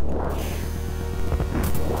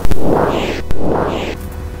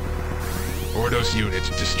 Ordos unit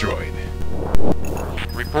destroyed.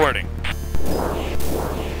 Reporting.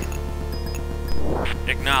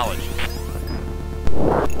 Acknowledged.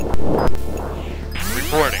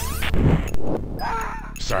 Reporting.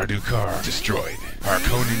 Sardukar destroyed.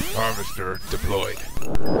 Harkonnen harvester deployed.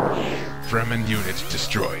 Fremen unit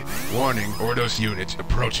destroyed. Warning, Ordos unit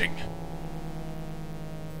approaching.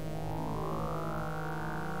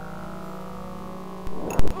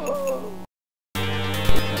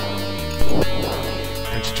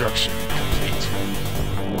 Construction complete.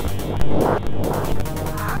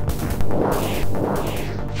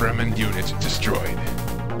 Fremen unit destroyed.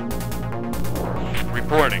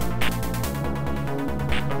 Reporting.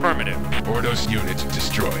 Affirmative. Ordos unit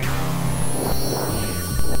destroyed.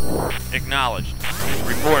 Acknowledged.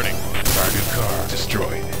 Reporting. Sardukar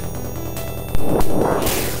destroyed.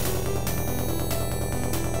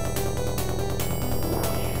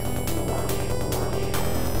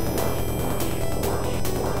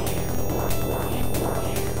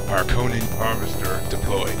 Harkonnen harvester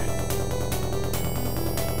deployed.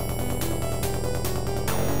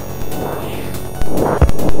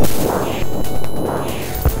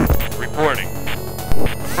 Reporting.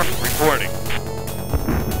 Reporting.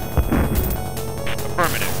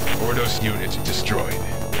 Affirmative. Ordos unit destroyed.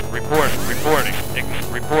 Report. Reporting.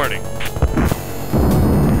 Reporting.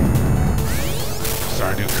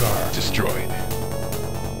 Sardukar destroyed.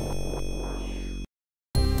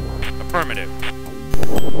 Affirmative.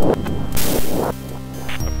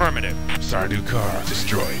 Affirmative. Sardukar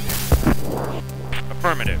destroyed.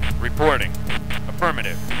 Affirmative. Reporting.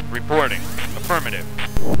 Affirmative. Reporting. Affirmative.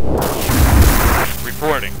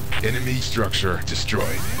 Reporting. Enemy structure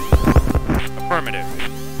destroyed. Affirmative.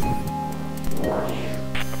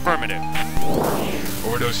 Affirmative.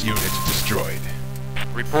 Ordos unit destroyed.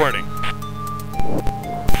 Reporting.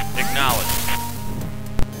 Acknowledged.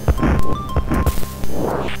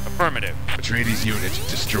 Affirmative. Atreides unit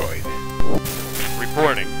destroyed.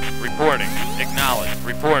 Reporting. Reporting. Acknowledged.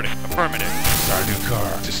 Reporting. Affirmative.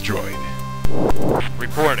 Sardukar destroyed.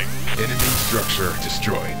 Reporting. Enemy structure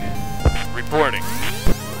destroyed. Reporting.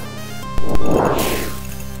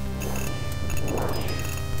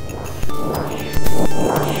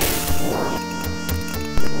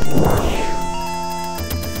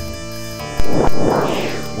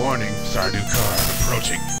 Warning, Sardukar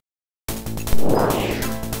approaching.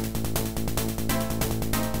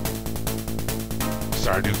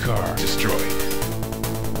 Sardukar destroyed.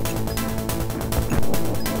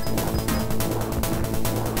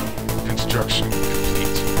 Construction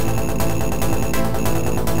complete.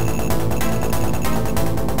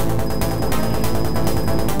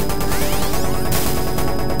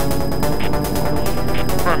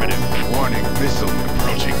 Affirmative.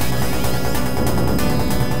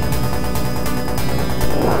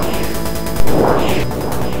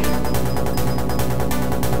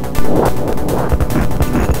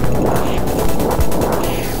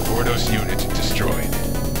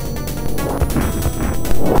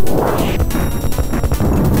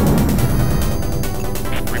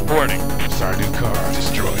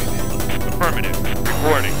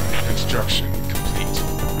 Construction complete.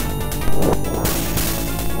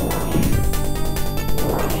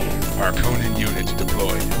 Harkonnen unit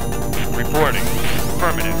deployed. Reporting.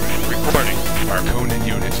 Affirmative. Reporting. Harkonnen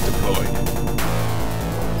unit deployed.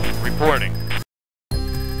 Reporting.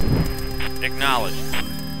 Acknowledged.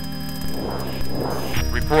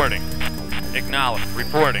 Reporting. Acknowledged.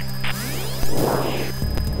 Reporting.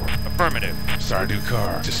 Affirmative.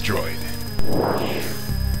 Sardukar destroyed.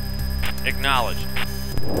 Acknowledged.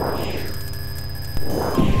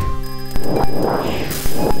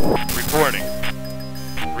 Reporting.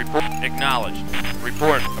 Report. Acknowledged.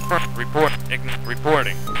 Report. Report.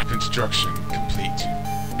 Reporting. Construction complete.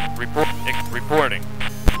 Reporting.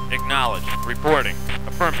 Acknowledged. Reporting.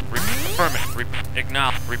 Affirmative.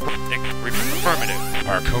 Acknowledged. Affirmative.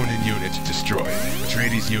 Harkonnen unit destroyed.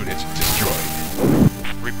 Atreides unit destroyed.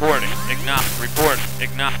 Reporting. Reporting.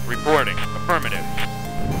 Affirmative.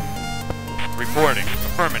 Reporting.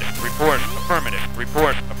 Affirmative.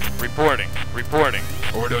 Affirmative. Reporting.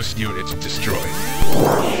 Ordos unit destroyed.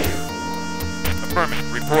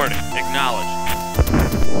 Affirmative. Reporting. Acknowledged.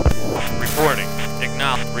 Reporting.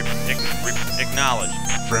 Acknowledged.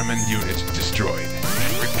 Fremen unit destroyed.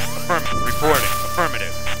 Reporting.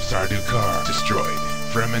 Affirmative. Sardukar destroyed.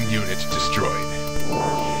 Fremen unit destroyed.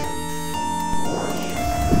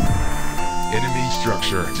 Enemy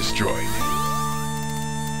structure destroyed.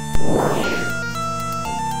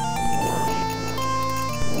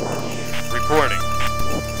 Reporting.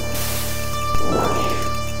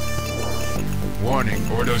 Warning,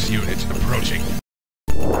 Ordos unit approaching.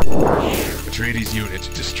 Atreides unit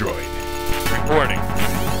destroyed. Reporting.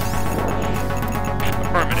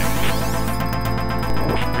 Affirmative.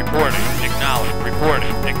 Reporting. Acknowledged.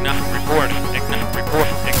 Reporting. Reporting.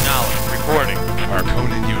 Acknowledged. Reporting.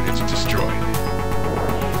 Harkonnen unit destroyed.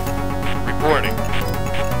 Reporting.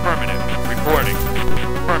 Affirmative. Reporting.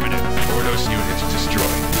 Affirmative. Ordos unit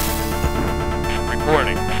destroyed.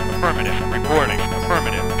 Reporting. Affirmative. Reporting.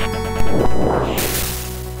 Affirmative.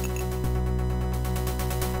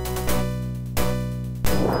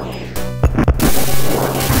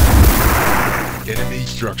 Enemy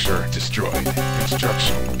structure destroyed.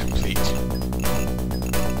 Construction complete.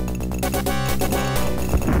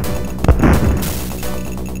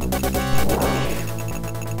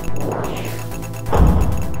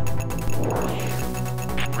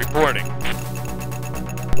 Reporting.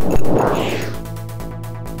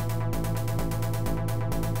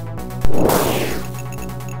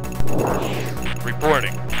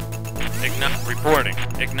 Reporting. Reporting.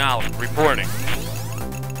 Acknowledge. Reporting.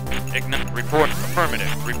 Report.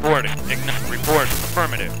 Affirmative. Reporting. Report.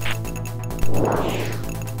 Affirmative.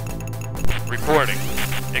 Reporting.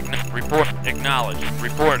 Report. Acknowledge.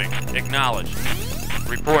 Reporting. Acknowledge.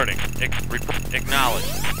 Reporting. Acknowledge.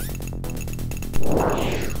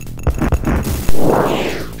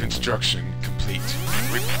 Construction complete.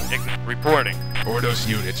 Reporting. Ordos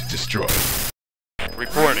unit destroyed.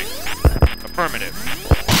 Reporting. Affirmative.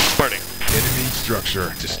 Reporting. Enemy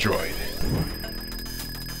structure destroyed.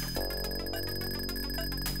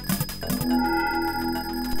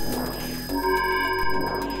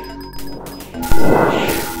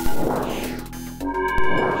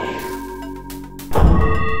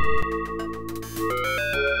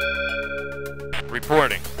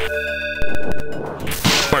 Reporting.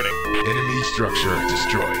 Reporting. Enemy structure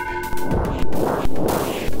destroyed.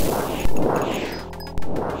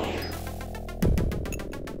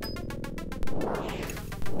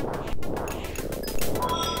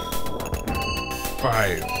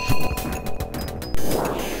 Five.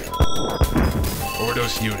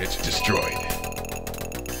 Ordos unit destroyed.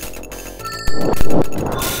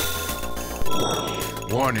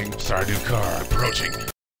 Warning, Sardukar approaching.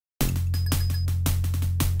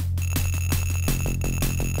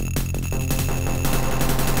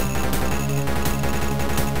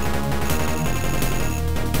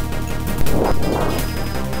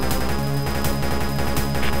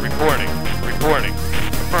 Reporting. Reporting.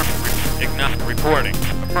 Affirmative. Reporting.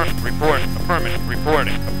 Report. Affirmative.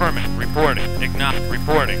 Reporting. Affirmative. Reporting.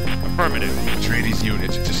 Reporting. Affirmative. Atreides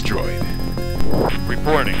unit destroyed.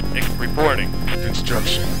 Reporting. Reporting.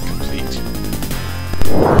 Construction complete.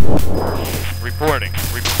 Reporting.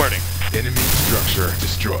 Reporting. Enemy structure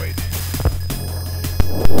destroyed.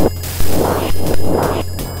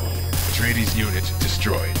 Atreides unit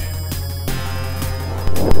destroyed.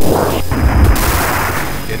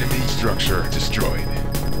 Enemy structure destroyed.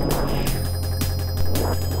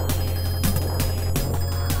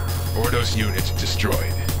 Ordos unit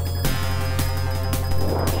destroyed.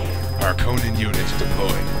 Harkonnen unit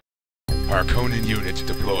deployed. Harkonnen unit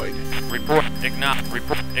deployed. Report.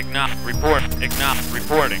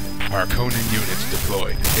 Reporting. Harkonnen unit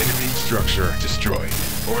deployed. Enemy structure destroyed.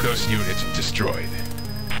 Ordos unit destroyed.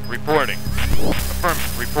 Reporting.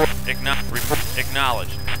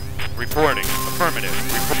 Acknowledged. Reporting. Affirmative.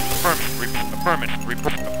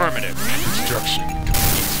 Affirmative. Construction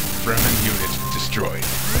complete. Fremen unit destroyed.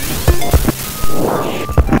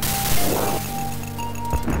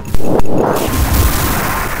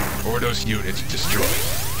 Ordos unit destroyed.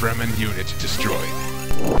 Fremen unit destroyed.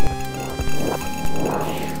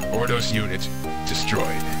 Ordos unit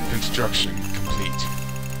destroyed. Construction complete.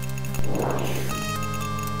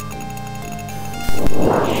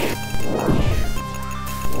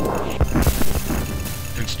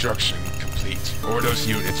 Construction complete. Ordos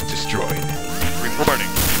unit destroyed. Reporting.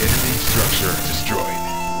 Enemy structure destroyed.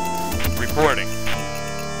 Reporting.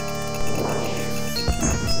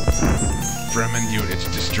 Fremen unit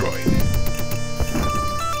destroyed.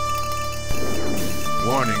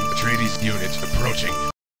 Warning, Atreides unit approaching.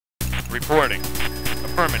 Reporting.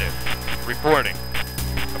 Affirmative. Reporting.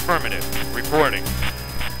 Affirmative. Reporting.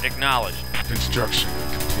 Acknowledged. Construction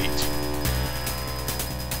complete.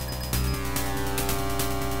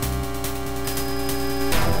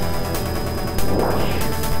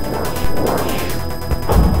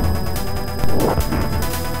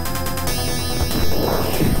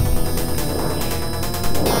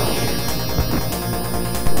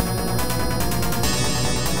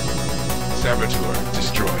 Saboteur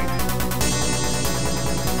destroyed.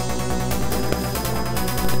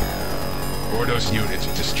 Ordos unit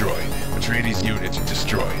destroyed. Atreides unit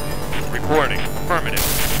destroyed. Reporting. Affirmative.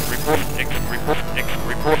 Report.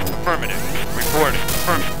 Affirmative.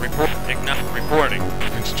 Reporting. Reporting.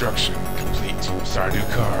 Construction complete.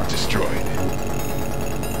 Sardukar destroyed.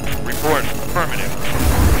 Report. Affirmative.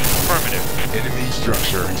 Enemy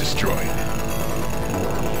structure destroyed.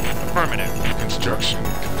 Affirmative. Construction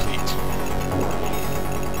complete.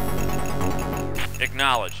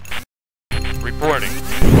 Acknowledged. Reporting.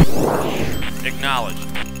 Acknowledged.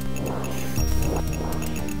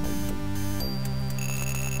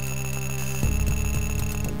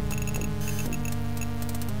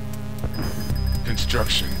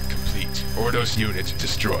 Construction complete. Ordos unit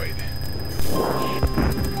destroyed.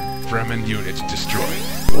 Fremen unit destroyed.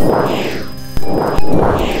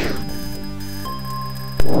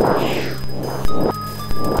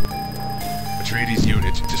 Atreides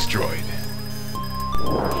unit destroyed.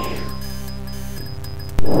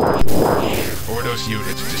 Ordos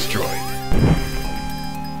unit destroyed.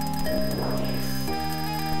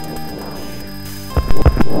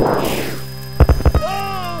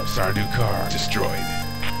 Sardukar destroyed.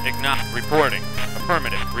 Reporting.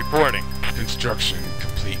 Affirmative. Reporting. Construction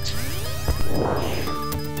complete.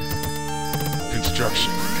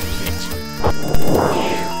 Construction complete.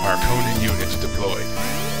 Harkonnen unit deployed.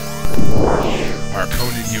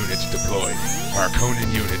 Harkonnen unit deployed.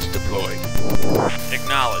 Harkonnen unit deployed.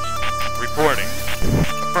 Acknowledged. Reporting.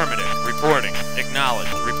 Affirmative. Reporting.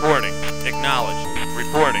 Acknowledged. Reporting. Acknowledged.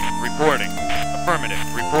 Reporting. Affirmative.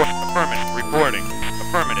 Affirmative. Reporting.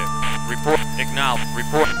 Affirmative. Report. Acknowledge.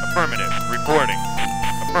 Report. Affirmative. Reporting.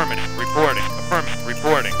 Affirmative. Reporting. Affirmative.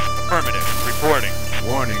 Reporting. Affirmative. Reporting.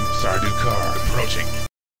 Warning, Sardukar approaching.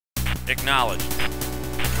 Acknowledged.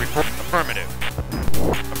 Report. Affirmative.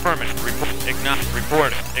 Affirmative. Reporting.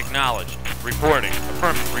 Acknowledged. Reporting.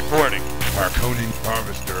 Affirmative. Reporting. Harkonnen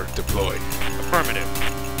harvester deployed. Affirmative.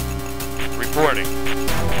 Reporting.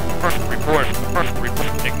 Reporting.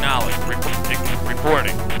 Acknowledged.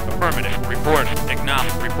 Reporting. Affirmative. Reporting.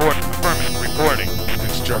 Acknowledged. Report. Affirmative. Reporting.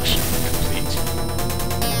 Construction complete.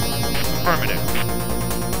 Affirmative.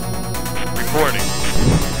 Reporting.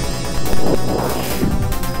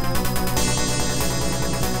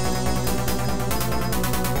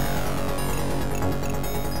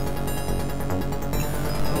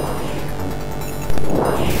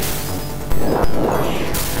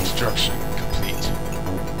 Construction complete.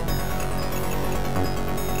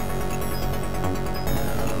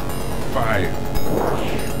 Five,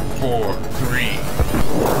 four, three.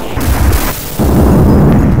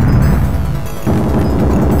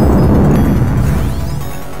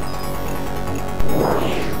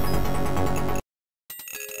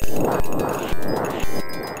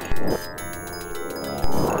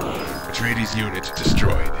 Atreides unit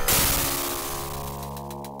destroyed.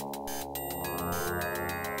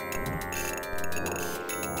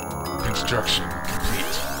 Construction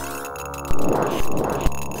complete.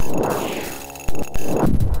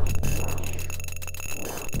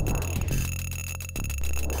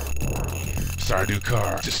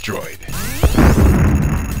 Sardukar destroyed.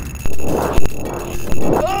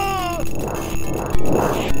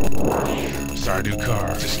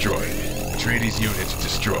 Sardukar destroyed. Atreides unit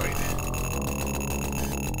destroyed.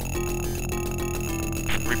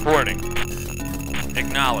 Reporting.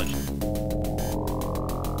 Acknowledged.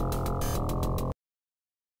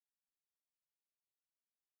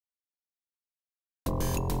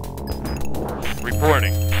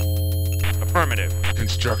 Reporting. Affirmative.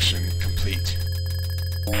 Construction complete.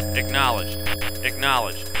 Acknowledged.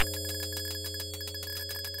 Acknowledged.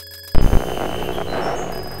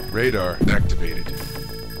 Radar activated.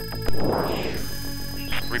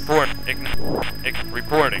 Report.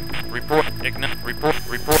 Reporting. Report.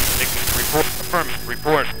 Report. Affirmative.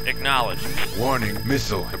 Report. Acknowledged. Warning,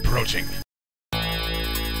 missile approaching.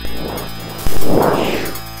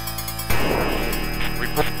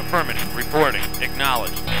 Report. Affirmative. Reporting.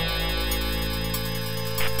 Acknowledged.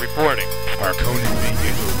 Reporting. Harkonnen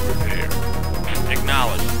vehicle repair.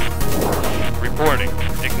 Acknowledged. Reporting.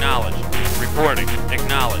 Acknowledged. Reporting.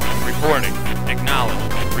 Acknowledged. Reporting.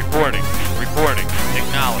 Acknowledged. Reporting. Reporting.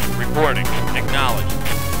 Acknowledged. Reporting. Acknowledged.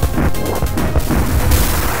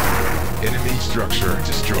 Enemy structure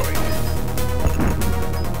destroyed.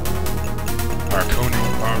 Harkonnen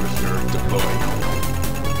armister deployed.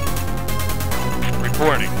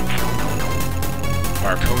 Reporting.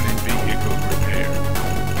 Harkonnen vehicle repair.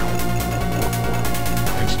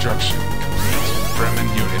 Construction complete. Fremen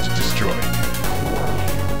unit destroyed.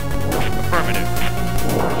 Affirmative.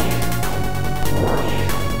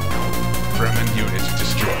 Fremen unit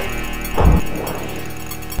destroyed.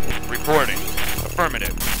 Reporting.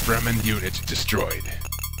 Affirmative. Fremen unit destroyed.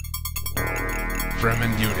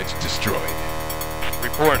 Fremen unit destroyed.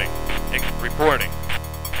 Reporting. Reporting.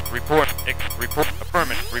 Report.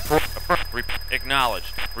 Affirmative.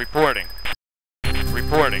 Acknowledged. Reporting.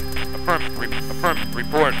 Reporting. Affirmative. Report. Affirmative.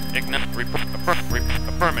 Report.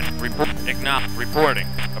 Reporting.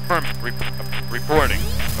 Affirmative. Reporting.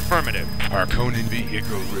 Affirmative. Harkonnen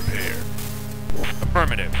vehicle repair.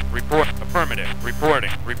 Affirmative. Report. Affirmative.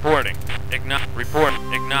 Reporting. Reporting. Report.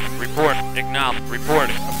 Report. Reporting.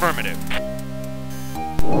 Affirmative.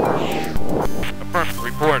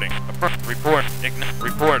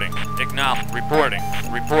 Reporting. Report. Reporting.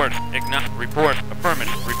 Reporting. Report. Report.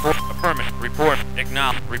 Affirmative. Report. Affirmative. Report.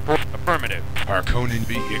 Report. Affirmative. Harkonnen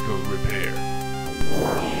vehicle repair.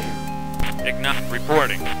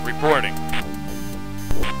 Reporting. Reporting.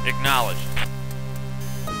 Acknowledged.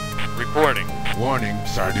 Reporting. Warning,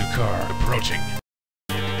 Sardukar approaching.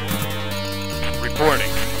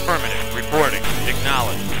 Reporting. Affirmative. Reporting.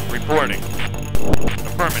 Acknowledged. Reporting.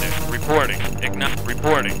 Affirmative. Reporting.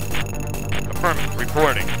 Reporting. Affirmative.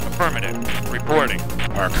 Reporting. Affirmative. Reporting.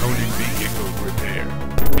 Harkonnen vehicle repair.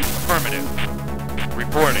 Affirmative.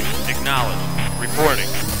 Reporting. Acknowledged. Reporting.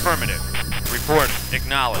 Affirmative. Report.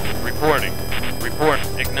 Acknowledged. Reporting. Report.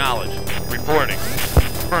 Acknowledged. Reporting.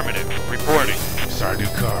 Affirmative. Reporting.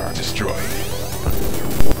 Sardukar destroyed.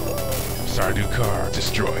 Sardukar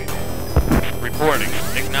destroyed. Reporting.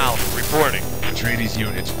 Acknowledged. Reporting. Atreides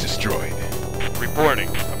unit destroyed. Reporting.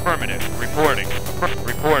 Affirmative. Reporting.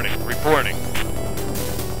 Reporting. Reporting.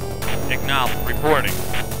 Acknowledged. Reporting.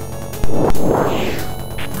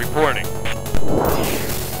 Reporting.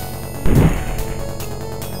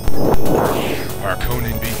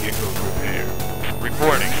 Harkonnen vehicle repair.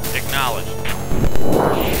 Reporting. Acknowledged.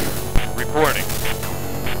 Reporting.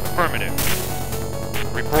 Affirmative.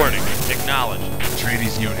 Reporting. Acknowledged.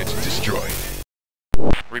 Atreides unit destroyed.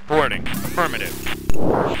 Reporting. Affirmative.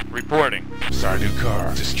 Reporting.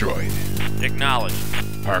 Sardukar destroyed. Acknowledged.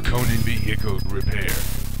 Harkonnen vehicle repair.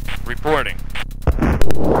 Reporting.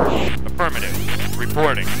 Affirmative.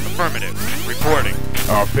 Reporting. Affirmative. Reporting.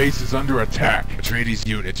 Our base is under attack. Atreides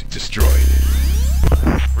unit destroyed.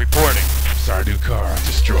 Reporting. Sardukar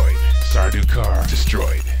destroyed. Sardukar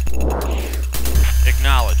destroyed.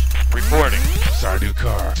 Acknowledged. Reporting.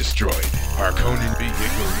 Sardukar destroyed. Harkonnen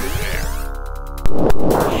vehicle repair.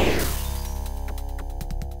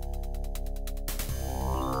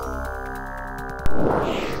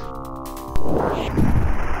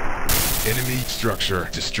 Enemy structure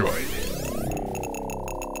destroyed.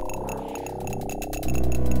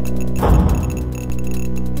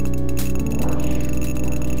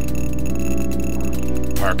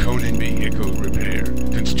 Harkonnen vehicle repair.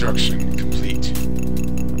 Construction complete.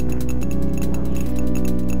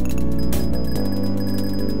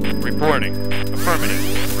 Reporting.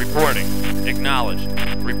 Affirmative. Reporting. Acknowledged.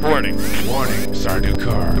 Reporting. Warning,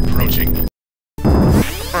 Sardukar approaching.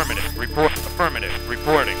 Affirmative. Report. Affirmative.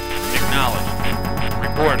 Reporting. Acknowledged.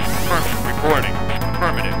 Reporting. Affirmative. Reporting.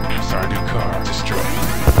 Affirmative. Sardukar destroyed.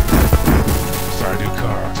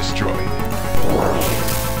 Sardukar destroyed.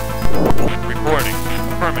 Reporting.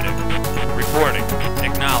 Affirmative. Reporting.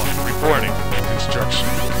 Construction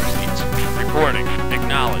complete. Reporting.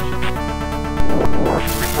 Acknowledged.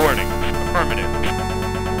 Reporting. Affirmative.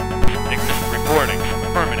 Reporting.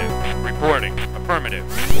 Affirmative. Reporting. Affirmative.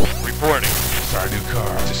 Reporting.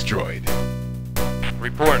 Sardaukar destroyed.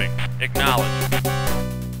 Reporting. Acknowledged.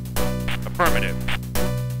 Affirmative.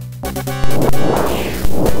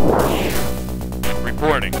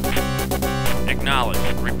 Reporting.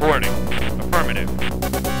 Acknowledged. Reporting. Affirmative.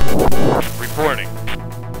 Reporting.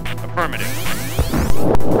 Affirmative.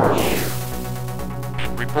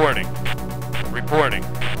 Reporting. Reporting.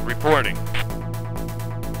 Reporting.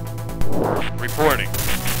 Reporting.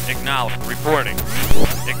 Acknowledge. Reporting.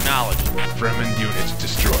 Acknowledged. Fremen unit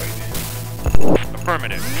destroyed.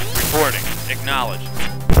 Affirmative. Reporting. Acknowledged.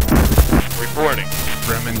 Reporting.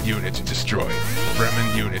 Fremen unit destroyed.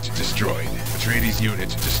 Fremen unit destroyed. Atreides unit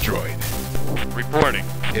destroyed. Reporting.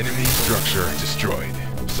 Enemy structure destroyed.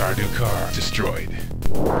 Sardaukar destroyed.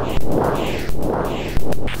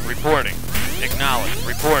 Reporting. Acknowledged.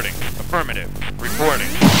 Reporting. Affirmative. Reporting.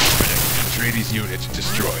 Affirmative. Atreides unit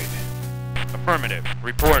destroyed. Affirmative.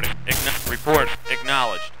 Reporting. Report.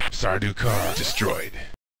 Acknowledged. Sardaukar destroyed.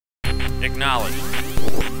 Acknowledged.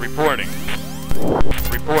 Reporting.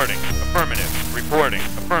 Reporting. Affirmative. Reporting.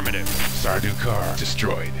 Affirmative. Sardaukar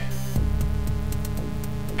destroyed.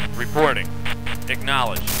 Reporting.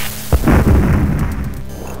 Acknowledged.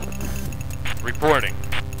 Reporting.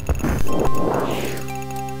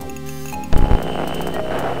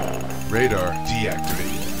 Radar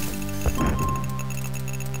deactivated.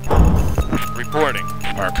 Reporting.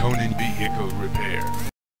 Harkonnen vehicle repair.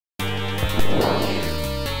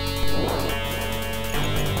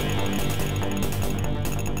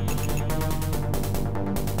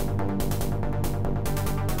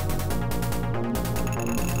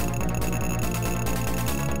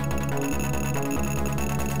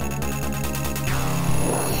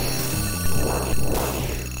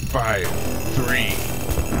 Fire. 3.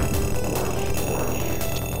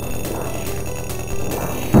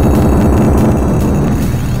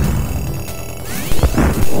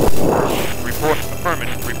 Report.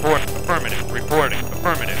 Affirmative. Report. Affirmative. Reporting.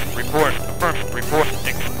 Affirmative. Report. Affirmative. Report.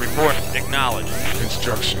 Report. Acknowledged.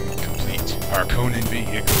 Construction complete. Harkonnen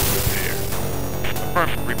vehicle repair.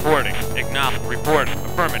 Affirmative. Reporting. Acknowledged. Report.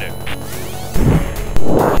 Affirmative.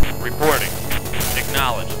 Reporting.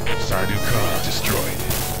 Acknowledged. Sardaukar destroyed.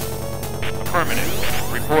 Affirmative.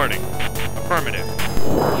 Reporting. Affirmative.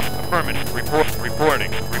 Affirmative.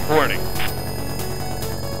 Reporting. Reporting.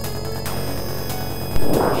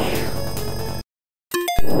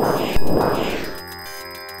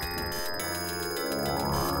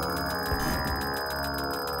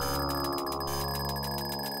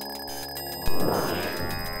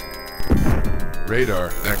 Radar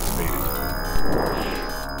activated.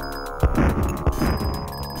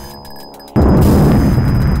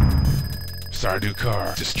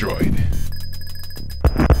 Sardaukar destroyed.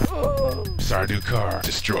 Sardaukar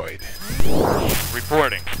destroyed.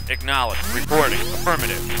 Reporting. Acknowledged. Reporting.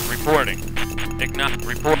 Affirmative. Reporting.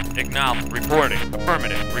 Report. Acknowledged. Reporting.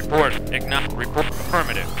 Affirmative. Report. Acknowledged. Report.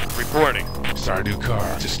 Affirmative. Reporting.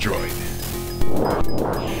 Sardaukar destroyed.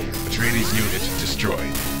 Atreides unit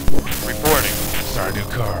destroyed. Reporting.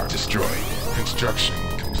 Sardaukar destroyed. Construction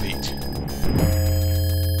complete.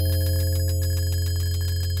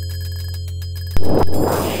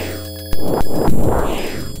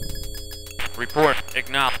 Report.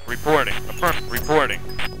 Acknowledged. Reporting. Affirmative. Reporting.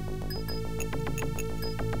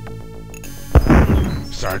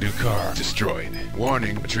 Sardaukar destroyed.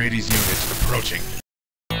 Warning, Atreides units approaching.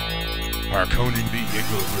 Harkonnen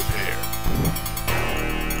vehicle repair.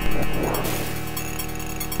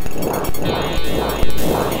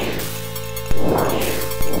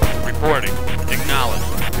 Reporting.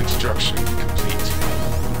 Acknowledged. Construction complete.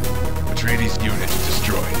 Atreides unit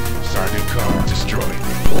destroyed. Sardaukar destroyed.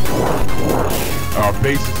 Our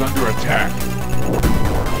base is under attack.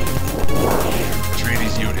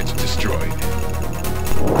 Atreides unit destroyed.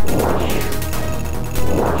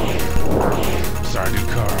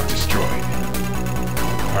 Sardaukar destroyed.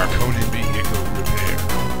 Harkonnen vehicle repair.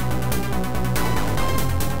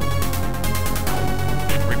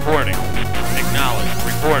 Reporting. Acknowledged.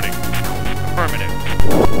 Reporting. Affirmative.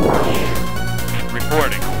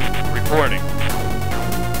 Reporting. Reporting.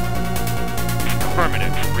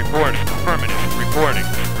 Affirmative. Reporting. Affirmative. Reporting.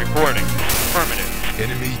 Reporting. Affirmative.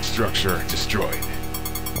 Enemy structure destroyed.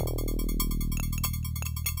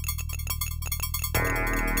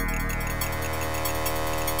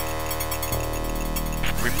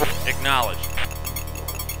 Acknowledged.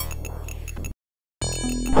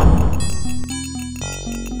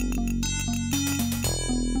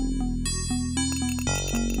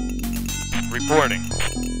 Reporting.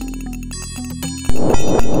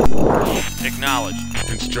 Acknowledged.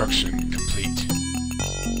 Construction complete.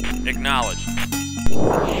 Acknowledged.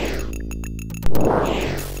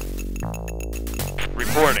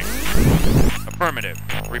 Reporting. Affirmative.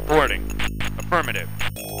 Reporting. Affirmative.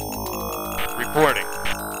 Reporting.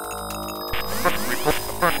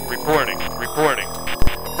 Reporting. Reporting.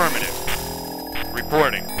 Affirmative.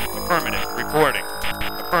 Reporting. Affirmative. Reporting.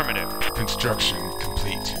 Affirmative. Construction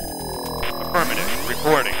complete. Affirmative.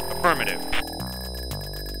 Reporting. Affirmative.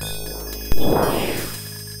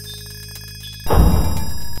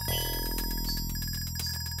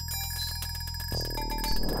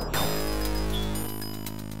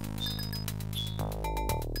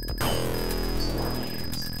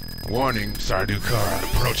 Warning, Sardukar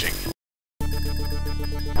approaching.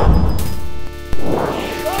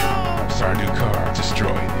 Sardukar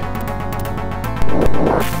destroyed.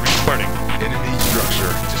 Reporting. Enemy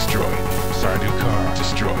structure destroyed. Sardukar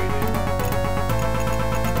destroyed.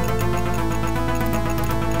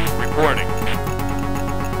 Reporting.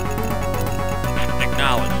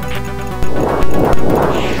 Acknowledged.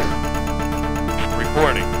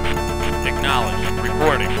 Reporting. Acknowledged.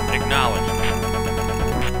 Reporting. Acknowledged.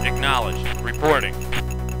 Acknowledged. Reporting.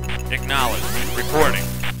 Acknowledged. Reporting.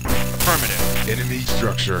 Affirmative. Enemy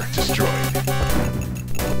structure destroyed.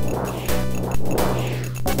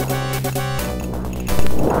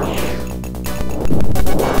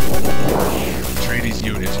 Atreides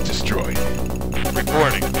unit destroyed.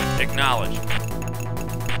 Reporting. Acknowledged.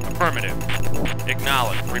 Affirmative.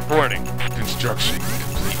 Acknowledged. Reporting. Construction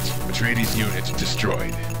complete. Atreides unit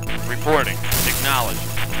destroyed. Reporting. Acknowledged.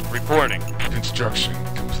 Reporting. Construction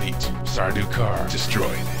complete. Sardukar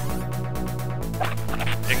destroyed.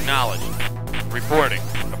 Acknowledged. Reporting.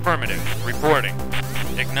 Affirmative. Reporting.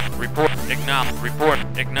 Report.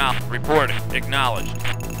 Report. Reporting. Acknowledged.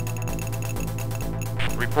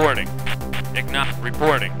 Reporting.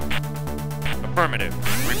 Reporting. Affirmative.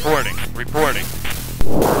 Reporting. Reporting.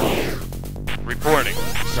 Reporting.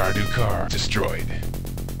 Sardukar destroyed.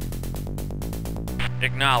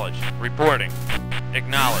 Acknowledged. Reporting.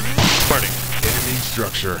 Acknowledged. Reporting. Enemy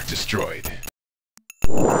structure destroyed.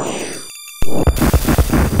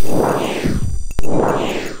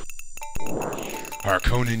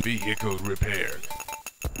 Harkonnen vehicle repaired.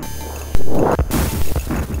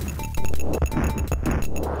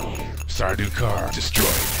 Sardukar destroyed.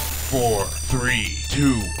 4, 3,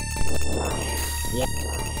 2, 1.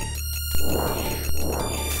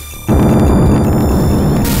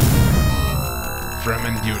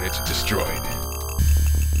 Fremen unit destroyed.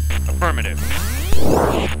 Affirmative.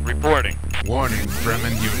 Reporting. Warning,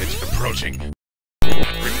 Fremen unit approaching.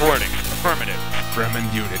 Reporting. Affirmative. Fremen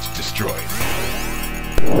unit destroyed.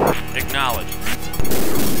 Acknowledged.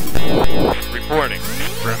 Reporting.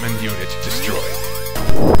 Fremen unit destroyed.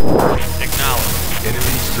 Acknowledged.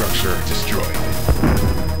 Enemy structure destroyed.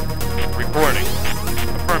 Reporting.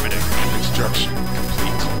 Affirmative. Construction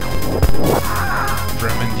complete.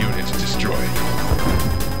 Fremen unit destroyed.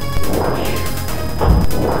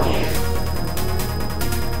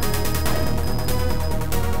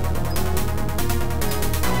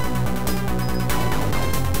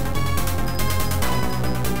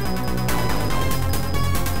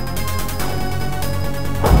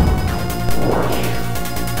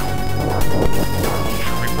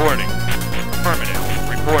 Reporting. Affirmative.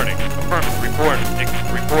 Reporting. Affirmative. Reporting.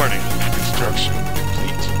 Reporting. Construction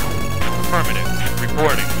complete. Affirmative.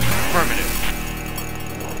 Reporting. Affirmative.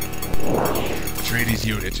 Atreides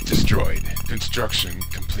unit destroyed. Construction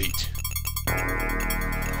complete.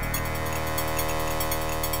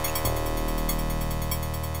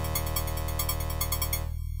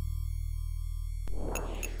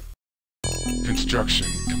 Construction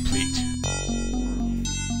complete.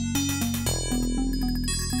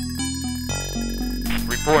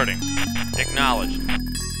 Reporting. Acknowledged.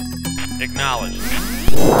 Acknowledged.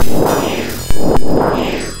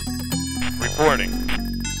 Reporting.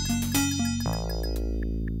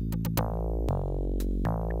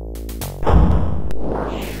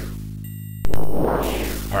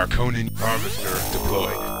 Harkonnen harvester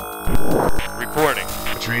deployed. Reporting.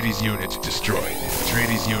 Atreides unit destroyed.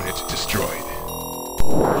 Atreides unit destroyed.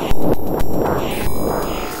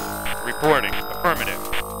 Reporting. Affirmative.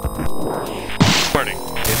 Reporting.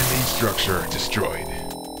 Enemy structure destroyed.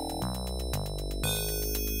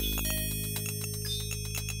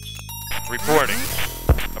 Reporting.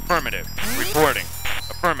 Affirmative. Reporting.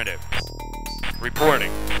 Affirmative.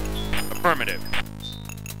 Reporting. Affirmative.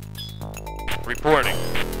 Reporting.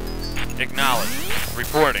 Acknowledged.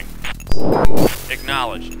 Reporting.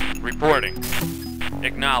 Acknowledged. Reporting.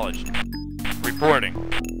 Acknowledged. Reporting.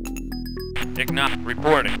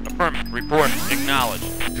 Reporting. Affirmative. Report. Acknowledged.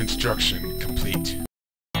 Construction complete.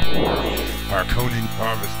 Harkonnen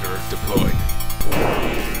harvester deployed.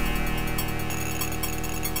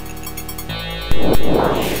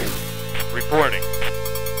 Reporting.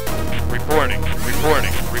 Reporting.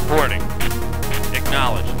 Reporting. Reporting.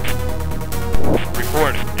 Acknowledged.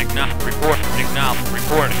 Reporting. Report. Acknowledge.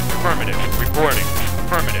 Reporting. Affirmative. Reporting.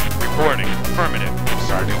 Affirmative. Reporting. Affirmative.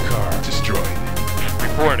 Sardaukar destroyed.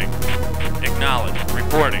 Reporting. Acknowledge.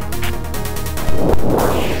 Reporting.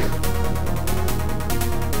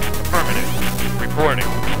 Affirmative. Reporting.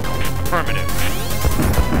 Affirmative.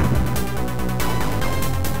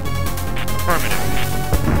 Affirmative.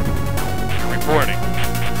 Reporting.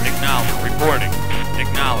 Acknowledge. Reporting.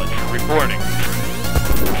 Acknowledge. Reporting.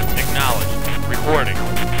 Acknowledge. Reporting.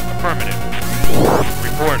 Affirmative.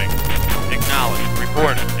 Reporting. Acknowledge.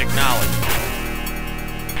 Reporting. Acknowledge.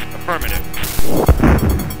 Affirmative.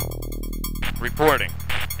 Reporting.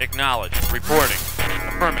 Acknowledge. Reporting.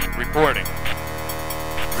 Affirmative. Reporting.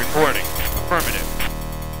 Reporting. Affirmative.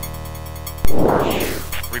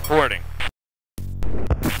 Reporting.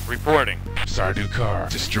 Reporting. Sardaukar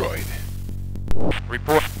destroyed.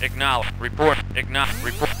 Report. Acknowledge. Report. Acknowledge.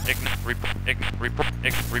 Report.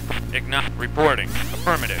 Reporting.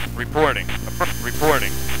 Affirmative. Reporting.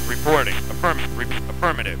 Reporting. Reporting.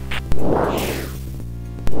 Affirmative.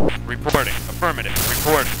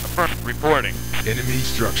 Reporting. Affirmative. Reporting. Enemy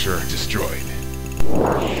structure destroyed.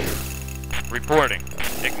 Reporting.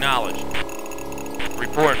 Acknowledged.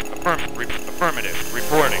 Report. Affirmative.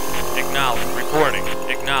 Reporting. Acknowledge. Reporting.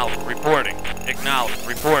 Acknowledge. Reporting. Acknowledge.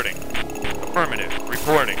 Reporting. Affirmative.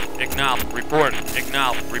 Reporting. Acknowledge. Reporting.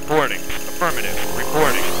 Acknowledge. Reporting. Affirmative.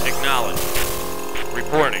 Reporting. Acknowledge.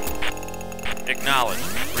 Reporting. Acknowledge.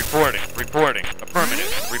 Reporting. Reporting.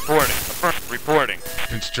 Affirmative. Reporting. Reporting.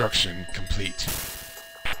 Construction complete.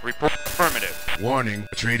 Report. Affirmative. Warning,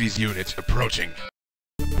 Atreides unit approaching.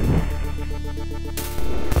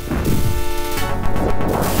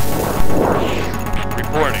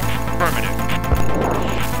 Reporting. Affirmative.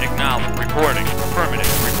 Acknowledge. Reporting.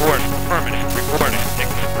 Affirmative. Report. Affirmative. Reporting.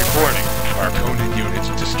 Reporting. Harkonnen unit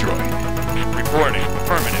destroyed. Reporting.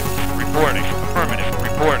 Affirmative. Reporting. Affirmative.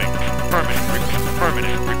 Reporting. Affirmative.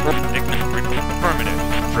 Affirmative. Report. Affirmative.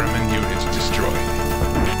 Fremen unit destroyed.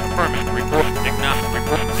 Affirmative. Report. Acknowledge.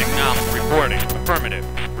 Report. Acknowledge. Reporting. Affirmative.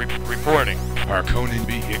 Reporting. Harkonnen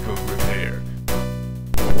vehicle repaired.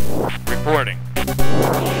 Reporting.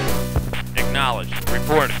 Acknowledged.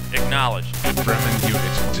 Reporting. Acknowledged. Fremen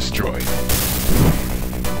unit destroyed.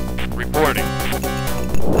 Reporting.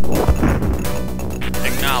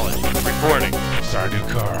 Acknowledged. Reporting.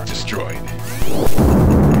 Sardaukar destroyed.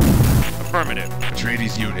 Affirmative.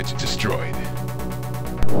 Atreides unit destroyed.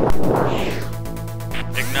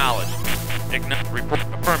 Acknowledged. Report.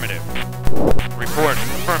 Affirmative. Reporting.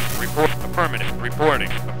 Report. Affirmative.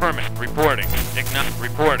 Reporting. Affirmative. Reporting.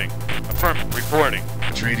 Reporting. Affirmative. Reporting.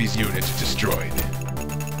 Atreides unit destroyed.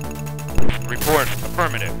 Report.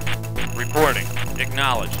 Affirmative. Reporting.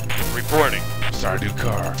 Acknowledged. Reporting.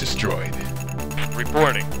 Sardaukar destroyed.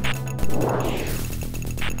 Reporting.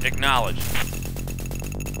 Acknowledged.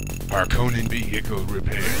 Harkonnen vehicle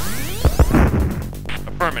repaired.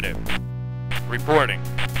 Affirmative. Reporting.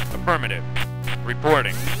 Affirmative.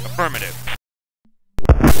 Reporting. Affirmative.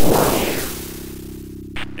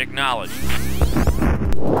 Acknowledged.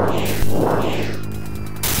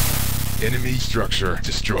 Enemy structure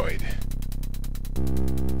destroyed.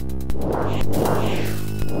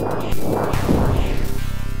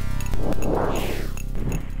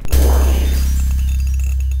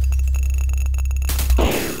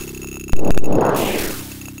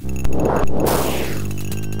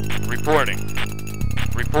 Reporting.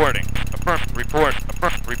 Reporting. Report.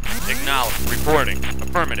 Acknowledge. Reporting.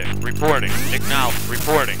 Affirmative. Reporting. Acknowledge.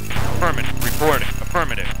 Reporting. Affirmative. Reporting.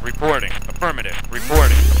 Affirmative. Reporting. Affirmative.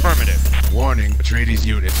 Reporting. Affirmative. Warning, Atreides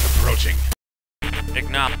unit approaching.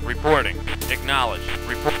 Acknowledge. Reporting. Acknowledge.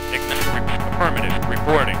 Report. Affirmative.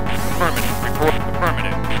 Reporting. Affirmative. Report.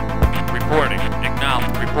 Affirmative. Reporting.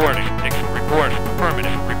 Acknowledge. Reporting. Reporting.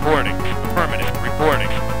 Affirmative. Reporting. Affirmative. Reporting.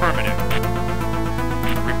 Affirmative.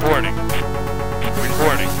 Reporting.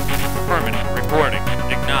 Reporting. Affirmative. Reporting.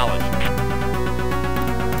 Acknowledge.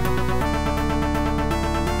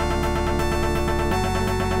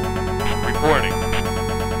 Reporting.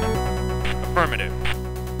 Affirmative.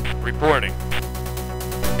 Reporting.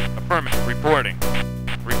 Affirmative. Reporting.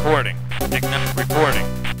 Reporting. Reporting.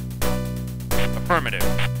 Affirmative.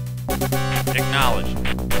 Acknowledge.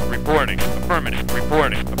 Reporting. Affirmative.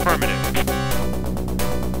 Reporting. Affirmative.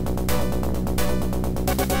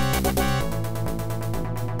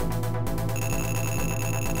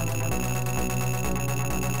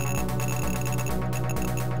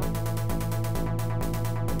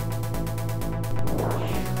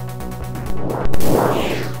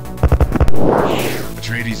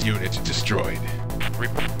 destroyed.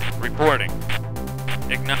 Reporting.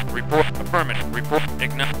 Report. Affirmative. Report.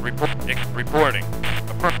 Report. Reporting.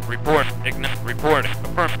 Report. Reporting. Report.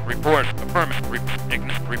 Affirmative. Report.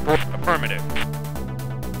 Affirmative. Report. Affirmative.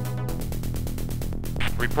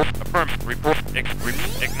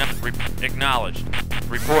 Report. Acknowledged.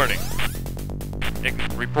 Reporting.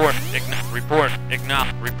 Report. Report.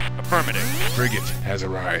 Affirmative. Frigate has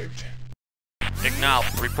arrived.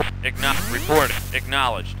 Acknowledged. Reporting.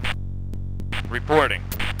 Acknowledged. Reporting.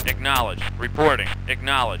 Acknowledged. Reporting.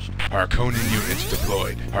 Acknowledged. Harkonnen units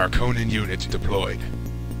deployed. Harkonnen units deployed.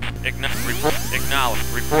 Report. Acknowledged.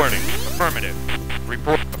 Reporting. Affirmative.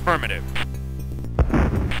 Report. Affirmative.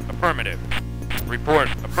 Affirmative. Report.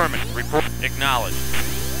 Affirmative. Report. Acknowledged.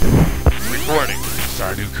 Reporting.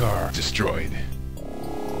 Sardukar destroyed.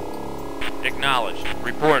 Acknowledged.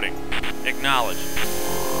 Reporting. Acknowledged.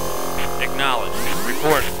 Acknowledged.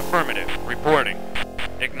 Report. Affirmative. Reporting.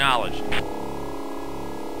 Acknowledged.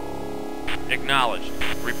 Acknowledged.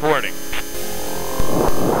 Reporting.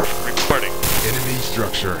 Reporting. Enemy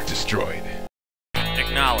structure destroyed.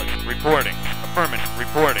 Acknowledged. Reporting. Affirmative.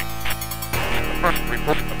 Reporting.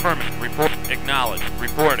 Report. Affirmative. Report. Acknowledged.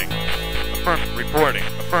 Reporting. Reporting.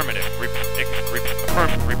 Affirmative.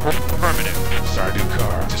 Report. Affirmative.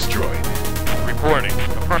 Sardukar destroyed. Reporting.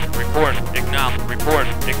 Report. Acknowledged. Report.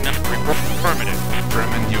 Report. Affirmative.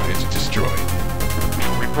 Fremen units destroyed.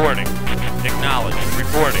 Reporting. Acknowledged.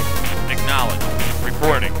 Reporting. Acknowledged.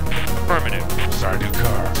 Reporting. Affirmative.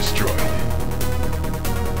 Sardukar destroyed.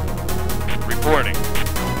 Reporting.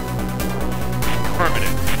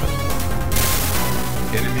 Affirmative.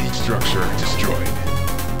 Enemy structure destroyed.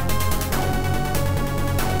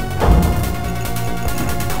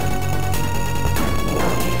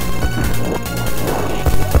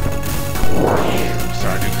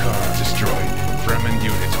 Sardukar destroyed. Fremen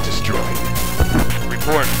units destroyed.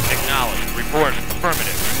 Report. Acknowledged. Report.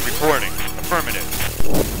 Affirmative. Reporting. Affirmative.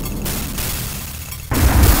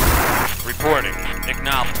 Reporting.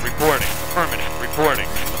 Acknowledged. Reporting. Affirmative. Reporting.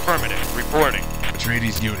 Affirmative. Reporting.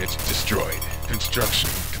 Atreides units destroyed. Construction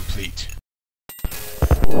complete.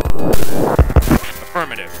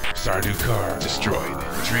 Affirmative. Sardukar destroyed.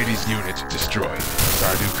 Atreides units destroyed.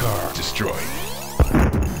 Sardukar destroyed.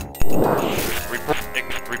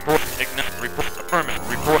 Report. Affirmative.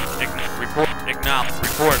 Report. Acknowledged.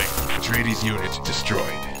 Reporting. Atreides units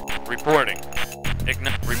destroyed. Reporting.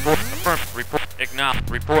 Report. Affirmative. Report. Acknowledged.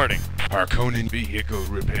 Reporting. Harkonnen vehicle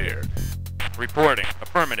repaired. Reporting.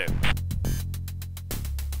 Affirmative.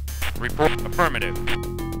 Report. Affirmative.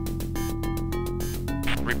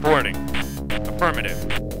 Reporting. Affirmative.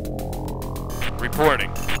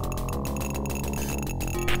 Reporting.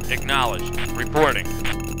 Acknowledged. Reporting.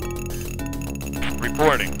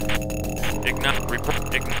 Reporting.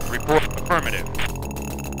 Report. Affirmative.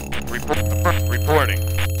 Reporting.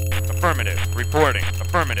 Affirmative. Reporting.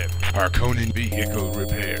 Affirmative. Harkonnen vehicle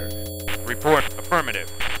repaired. Report. Affirmative.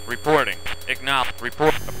 Reporting. Acknowledged.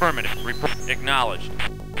 Report. Affirmative. Report. Acknowledged.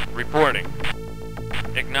 Reporting.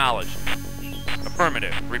 Acknowledged.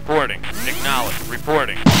 Affirmative. Reporting. Acknowledged.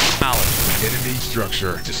 Reporting. Acknowledged. Enemy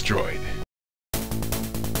structure destroyed.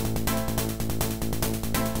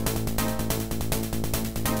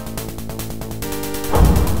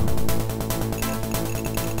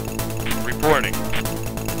 Reporting.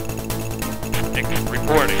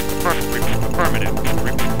 Reporting.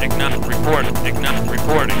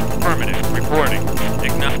 Affirmative. Reporting.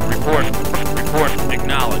 Affirmative. Reporting. Report.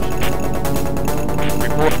 Acknowledged.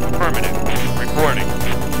 Report. Affirmative. Reporting.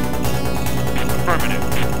 Affirmative.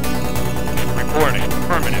 Reporting.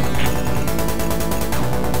 Affirmative.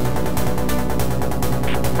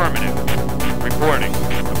 Affirmative. Reporting.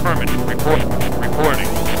 Affirmative.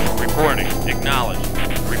 Reporting. Acknowledged.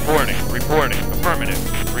 Reporting.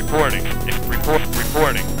 Affirmative. Reporting.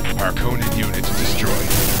 Harkonnen units destroyed.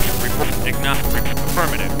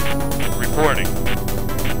 Affirmative. Reporting.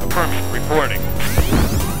 Reporting.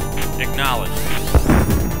 Acknowledged.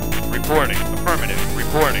 Reporting. Affirmative.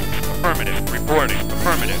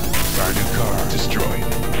 Affirmative. Sardukar destroyed.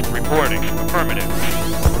 Reporting. Affirmative.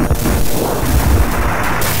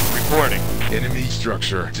 Reporting. Enemy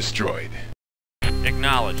structure destroyed.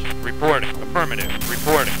 Acknowledged. Reporting. Affirmative.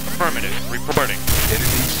 Reporting.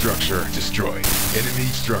 Enemy structure destroyed. Enemy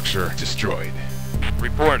structure destroyed.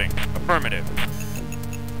 Reporting. Affirmative.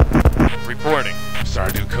 Reporting.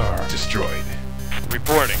 Sardukar destroyed.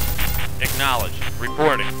 Reporting. Acknowledged.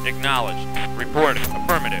 Reporting. Acknowledged. Reporting.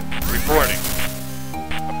 Affirmative. Reporting.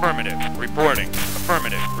 Affirmative. Reporting.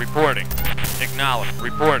 Affirmative. Reporting. Acknowledged.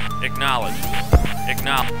 Report. Acknowledged.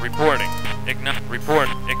 Reporting. Report.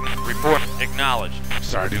 Acknowledged.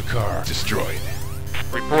 Sardukar destroyed.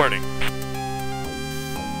 Reporting.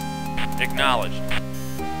 Acknowledged.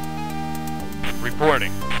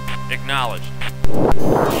 Reporting. Acknowledged.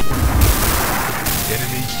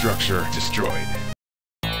 Enemy structure destroyed.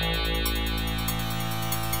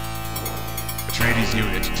 Atreides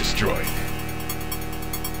unit destroyed.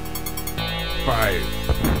 5,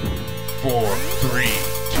 4, 3,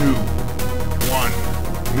 2, 1.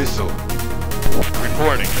 Missile.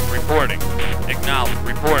 Reporting. Reporting. Acknowledge.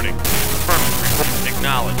 Reporting. Affirmative.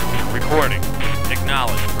 Acknowledge. Reporting.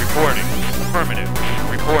 Acknowledge. Reporting. Affirmative.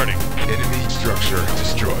 Reporting. Enemy structure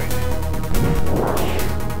destroyed.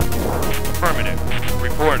 Affirmative.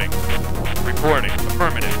 Reporting. Reporting.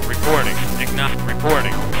 Affirmative. Reporting.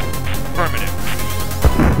 Reporting. Affirmative.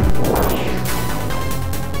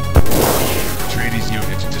 Atreides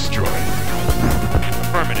unit destroyed.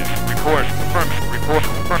 Affirmative. Report. Affirmative. Report.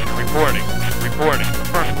 Affirmative. Reporting. Reporting.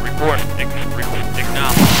 Affirmative. Report.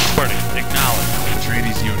 Acknowledge. Reporting. Acknowledge.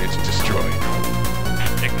 Atreides unit destroyed.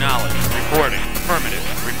 Acknowledge. Reporting. Affirmative.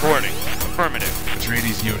 Reporting. Affirmative.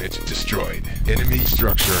 Atreides unit destroyed. Enemy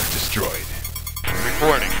structure destroyed.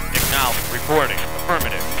 Reporting. Acknowledge. Reporting.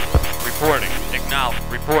 Affirmative. Reporting. Acknowledge.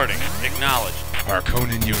 Reporting. Acknowledge.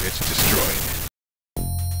 Harkonnen unit destroyed.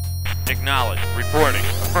 Acknowledge. Reporting.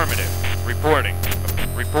 Affirmative. Reporting.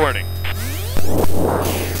 Reporting.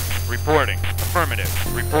 Reporting.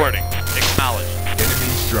 Affirmative. Reporting. Acknowledge.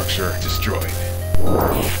 Enemy structure destroyed.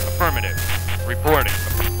 Affirmative. Reporting.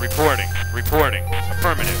 Reporting. Reporting.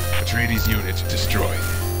 Affirmative. Atreides unit destroyed.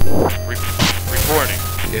 Reporting.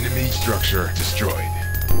 Enemy structure destroyed.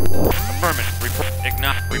 Affirmative.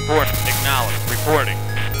 Report. Acknowledge. Reporting.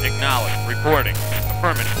 Acknowledge. Reporting.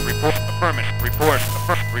 Affirmative. Report. Affirmative. Report.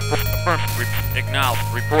 Report. Affirmative. Acknowledge.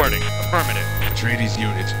 Reporting. Affirmative. Atreides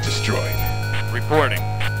unit destroyed. Reporting.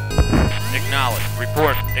 Acknowledge.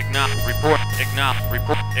 Report. Acknowledge. Report. Acknowledge.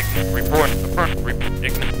 Report. Report.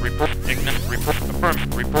 Affirmative. Report. Report.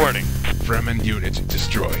 Affirmative. Reporting. Fremen unit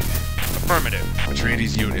destroyed. Affirmative.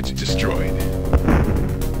 Atreides unit destroyed.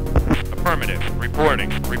 Affirmative. Reporting.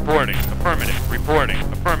 Reporting. Affirmative. Reporting.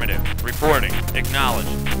 Affirmative. Reporting. Acknowledge.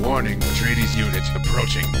 Warning, Atreides unit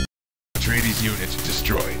approaching. Atreides unit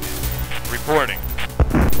destroyed. Reporting.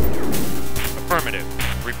 Affirmative.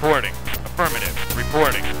 Reporting. Affirmative.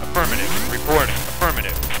 Reporting. Affirmative. Reporting.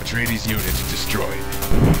 Affirmative. Atreides unit destroyed.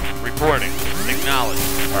 Reporting. Acknowledge.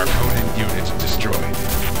 Harkonnen unit destroyed.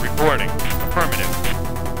 Reporting. Affirmative.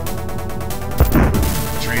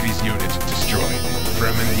 Atreides unit destroyed.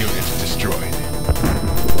 Fremen unit destroyed.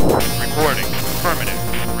 Reporting. Affirmative.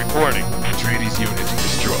 Reporting. Atreides unit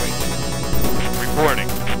destroyed. Reporting.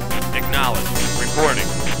 Acknowledge. Reporting.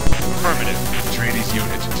 Affirmative. Atreides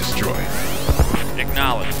unit destroyed.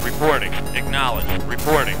 Acknowledge. Reporting. Acknowledge.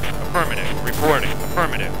 Reporting. Affirmative. Reporting.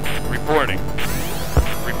 Affirmative. Reporting.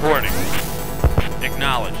 Reporting.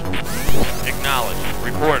 Acknowledge. Acknowledge.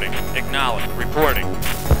 Reporting. Acknowledge. Reporting.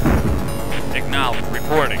 Acknowledge.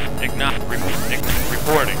 Reporting. Acknowledge.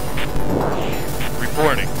 Reporting.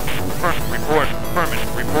 Reporting. Report.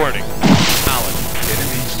 Affirmative. Reporting. Acknowledge.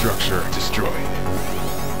 Enemy structure destroyed.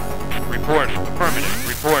 Reporting. Affirmative.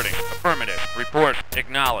 Reporting. Affirmative. Report.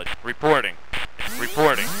 Acknowledge. Reporting.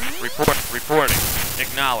 Reporting. Report. Reporting.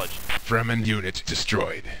 Acknowledge. Fremen unit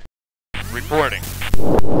destroyed. Reporting.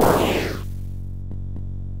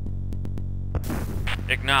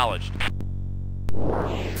 Acknowledged.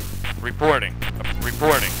 Reporting.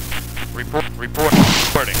 Reporting.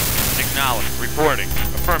 Reporting. Acknowledged. Reporting.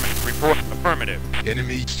 Affirmative. Report. Affirmative.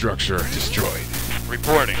 Enemy structure destroyed.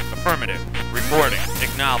 Reporting. Affirmative. Reporting.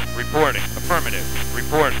 Acknowledge. Reporting. Affirmative.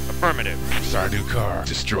 Report. Affirmative. Sardaukar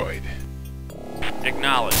destroyed.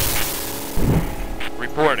 Acknowledged.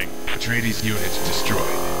 Reporting. Atreides unit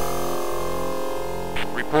destroyed.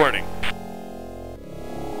 Reporting.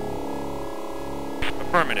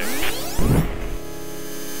 Affirmative.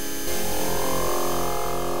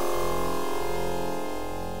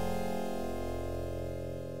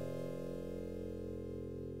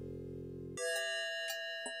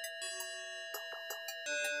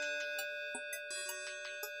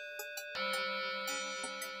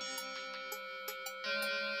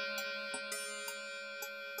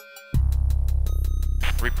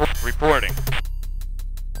 Reporting.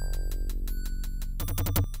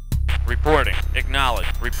 Reporting.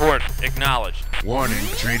 Acknowledged. Report. Acknowledged. Warning,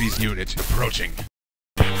 Atreides unit approaching.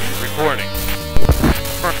 Reporting.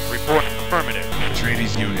 Report. Affirmative.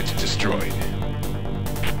 Atreides unit destroyed.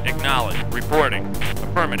 Acknowledged. Reporting.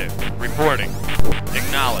 Affirmative. Reporting.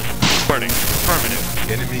 Acknowledged. Reporting.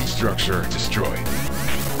 Affirmative. Enemy structure destroyed.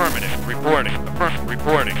 Affirmative. Reporting.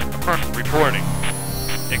 Reporting. Reporting.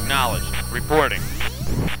 Acknowledged. Reporting.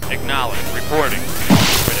 Acknowledged. Reporting.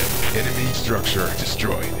 Affirmative. Enemy structure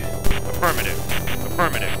destroyed. Affirmative.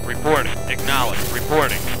 Affirmative. Reporting. Acknowledged.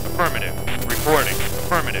 Reporting. Affirmative. Reporting.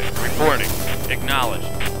 Affirmative. Reporting. Acknowledged.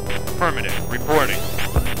 Affirmative. Reporting.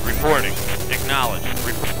 Reporting. Acknowledged.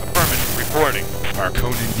 Affirmative. Reporting.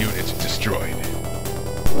 Harkonnen unit destroyed.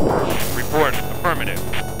 Report. Affirmative.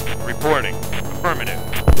 Reporting. Affirmative.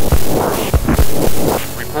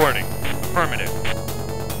 Reporting. Affirmative.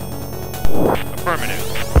 Affirmative.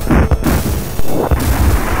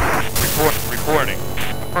 Reporting.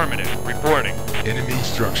 Affirmative. Reporting. Enemy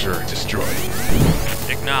structure destroyed.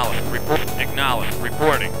 Acknowledged. Acknowledged.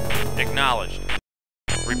 Reporting. Acknowledged.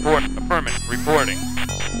 Report. Affirmative. Reporting.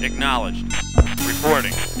 Acknowledged.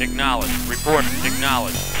 Reporting. Acknowledged. Report.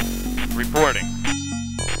 Acknowledged. Reporting.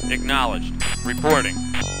 Acknowledged. Reporting.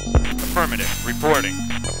 Affirmative. Reporting.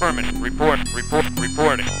 Affirmative. Reporting.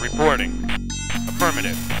 Reporting.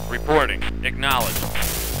 Affirmative. Reporting. Acknowledged.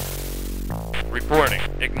 Reporting.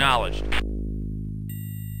 Acknowledged.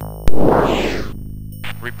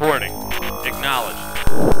 Reporting. Acknowledged.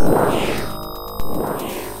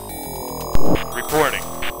 Reporting.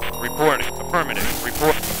 Reporting. Affirmative.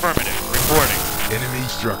 Affirmative. Reporting. Enemy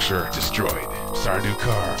structure destroyed.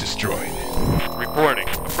 Sardukar destroyed. Reporting.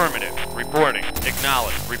 Affirmative. Reporting.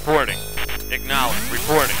 Acknowledged. Reporting. Acknowledged.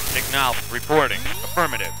 Reporting. Acknowledged. Reporting.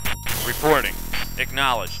 Affirmative. Reporting.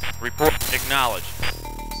 Acknowledged. Report. Acknowledged.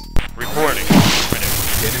 Reporting.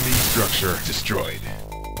 Affirmative. Enemy structure destroyed.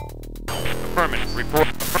 Affirmative. Report.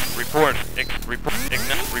 Reporting.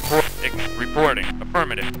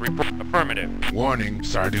 Affirmative. Affirmative. Warning,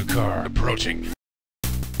 Sardukar approaching.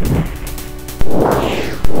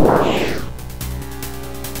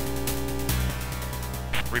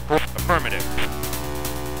 Report. Affirmative.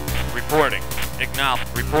 Reporting. Acknowledge.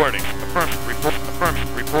 Reporting. Affirmative.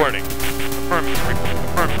 Reporting.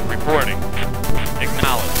 Affirmative. Reporting.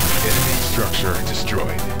 Acknowledge. Enemy structure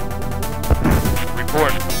destroyed.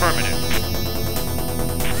 Report. Affirmative.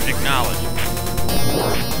 Acknowledge.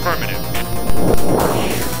 Affirmative.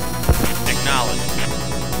 Acknowledge.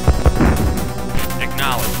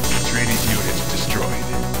 Acknowledge. Atreides unit destroyed.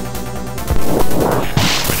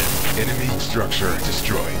 Affirmative. Enemy structure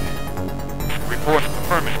destroyed. Report.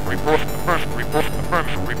 Affirmative. Report. Affirmative. Report.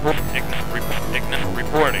 Affirmative. Report.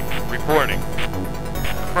 Reporting. Reporting.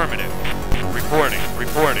 Affirmative. Reporting.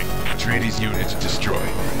 Reporting. Atreides unit destroyed.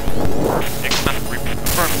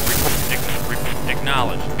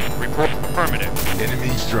 Acknowledge. Report. Affirmative.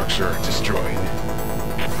 Enemy structure destroyed.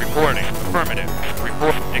 Reporting. Affirmative.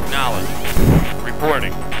 Report. Acknowledge.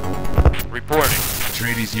 Reporting. Reporting.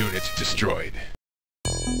 Atreides unit destroyed.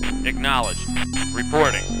 Acknowledged.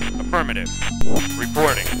 Reporting. Affirmative.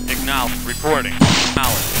 Reporting. Acknowledge. Reporting.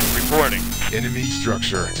 Acknowledge. Reporting. Enemy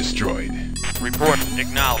structure destroyed. Report.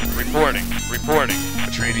 Acknowledge. Reporting. Reporting.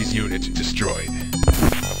 Atreides unit destroyed.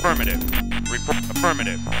 Affirmative. Report.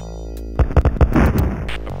 Affirmative.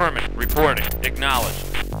 Affirmative. Reporting. Acknowledged.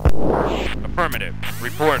 Affirmative.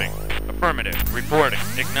 Reporting. Affirmative. Reporting.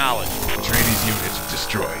 Acknowledged. Atreides unit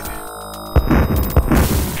destroyed.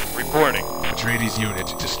 Reporting. Atreides unit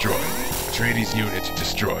destroyed. Atreides unit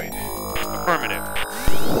destroyed. Affirmative.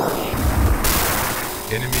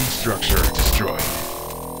 Enemy structure destroyed.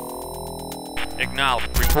 Acknowledge.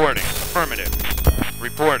 Reporting. Affirmative.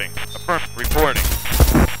 Reporting. Reporting.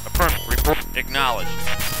 Report. Acknowledged.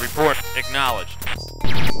 Report. Acknowledged.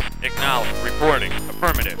 Acknowledge. Reporting.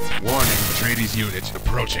 Affirmative. Warning, Atreides unit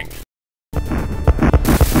approaching.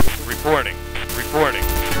 Reporting. Reporting.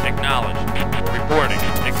 Acknowledged. Reporting.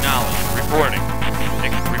 Acknowledged. Reporting.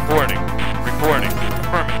 Reporting. Reporting.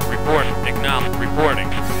 Affirmative. Report. Acknowledge. Reporting.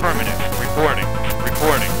 Affirmative. Reporting.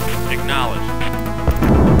 Reporting. Acknowledged.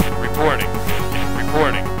 Reporting.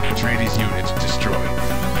 Reporting. Atreides unit destroyed.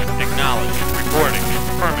 Acknowledged. Reporting.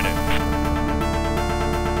 Affirmative.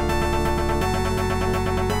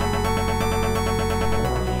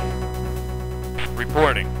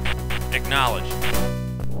 Reporting. Acknowledged.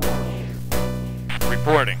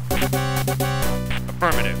 Reporting.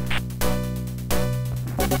 Affirmative.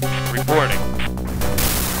 Reporting.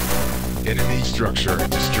 Enemy structure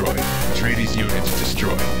destroyed. Atreides unit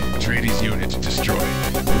destroyed. Atreides unit destroyed.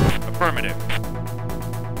 Affirmative.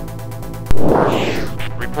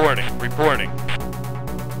 Reporting. Reporting.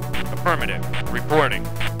 Affirmative. Reporting.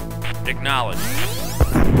 Acknowledged.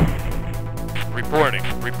 Reporting.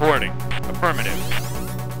 Reporting. Affirmative.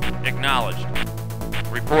 Acknowledged.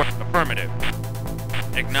 Report. Affirmative.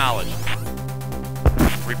 Acknowledged.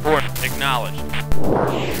 Report. Acknowledged.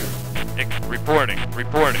 Reporting.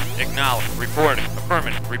 Reporting. Acknowledge. Reporting.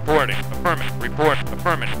 Affirmative. Reporting. Affirmative. Report.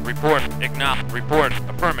 Affirmative. Report. Acknowledge. Report.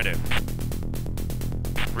 Affirmative.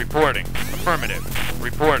 Reporting. Affirmative.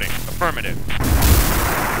 Reporting. Affirmative.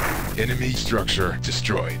 Enemy structure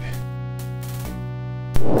destroyed.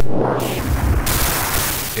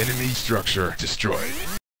 Enemy structure destroyed.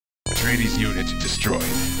 Atreides unit destroyed.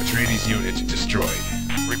 Atreides unit destroyed.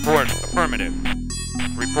 Report. Affirmative.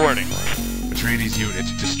 Reporting. Atreides unit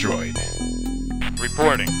destroyed.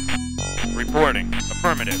 Reporting. Reporting.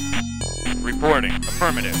 Affirmative. Reporting.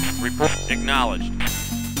 Affirmative. Report. Acknowledged.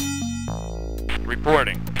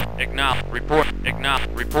 Reporting. Acknowledge. Report. Acknowledge.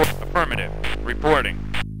 Report. Affirmative.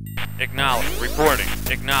 Reporting. Acknowledge. Reporting.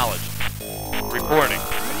 Acknowledged. Reporting.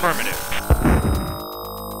 Affirmative.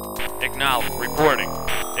 Acknowledge. Reporting.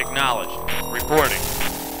 Acknowledged. Reporting.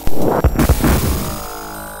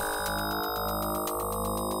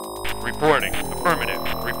 Reporting. Affirmative.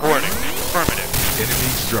 Reporting. Affirmative. Enemy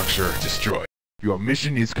structure destroyed. Your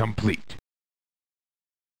mission is complete.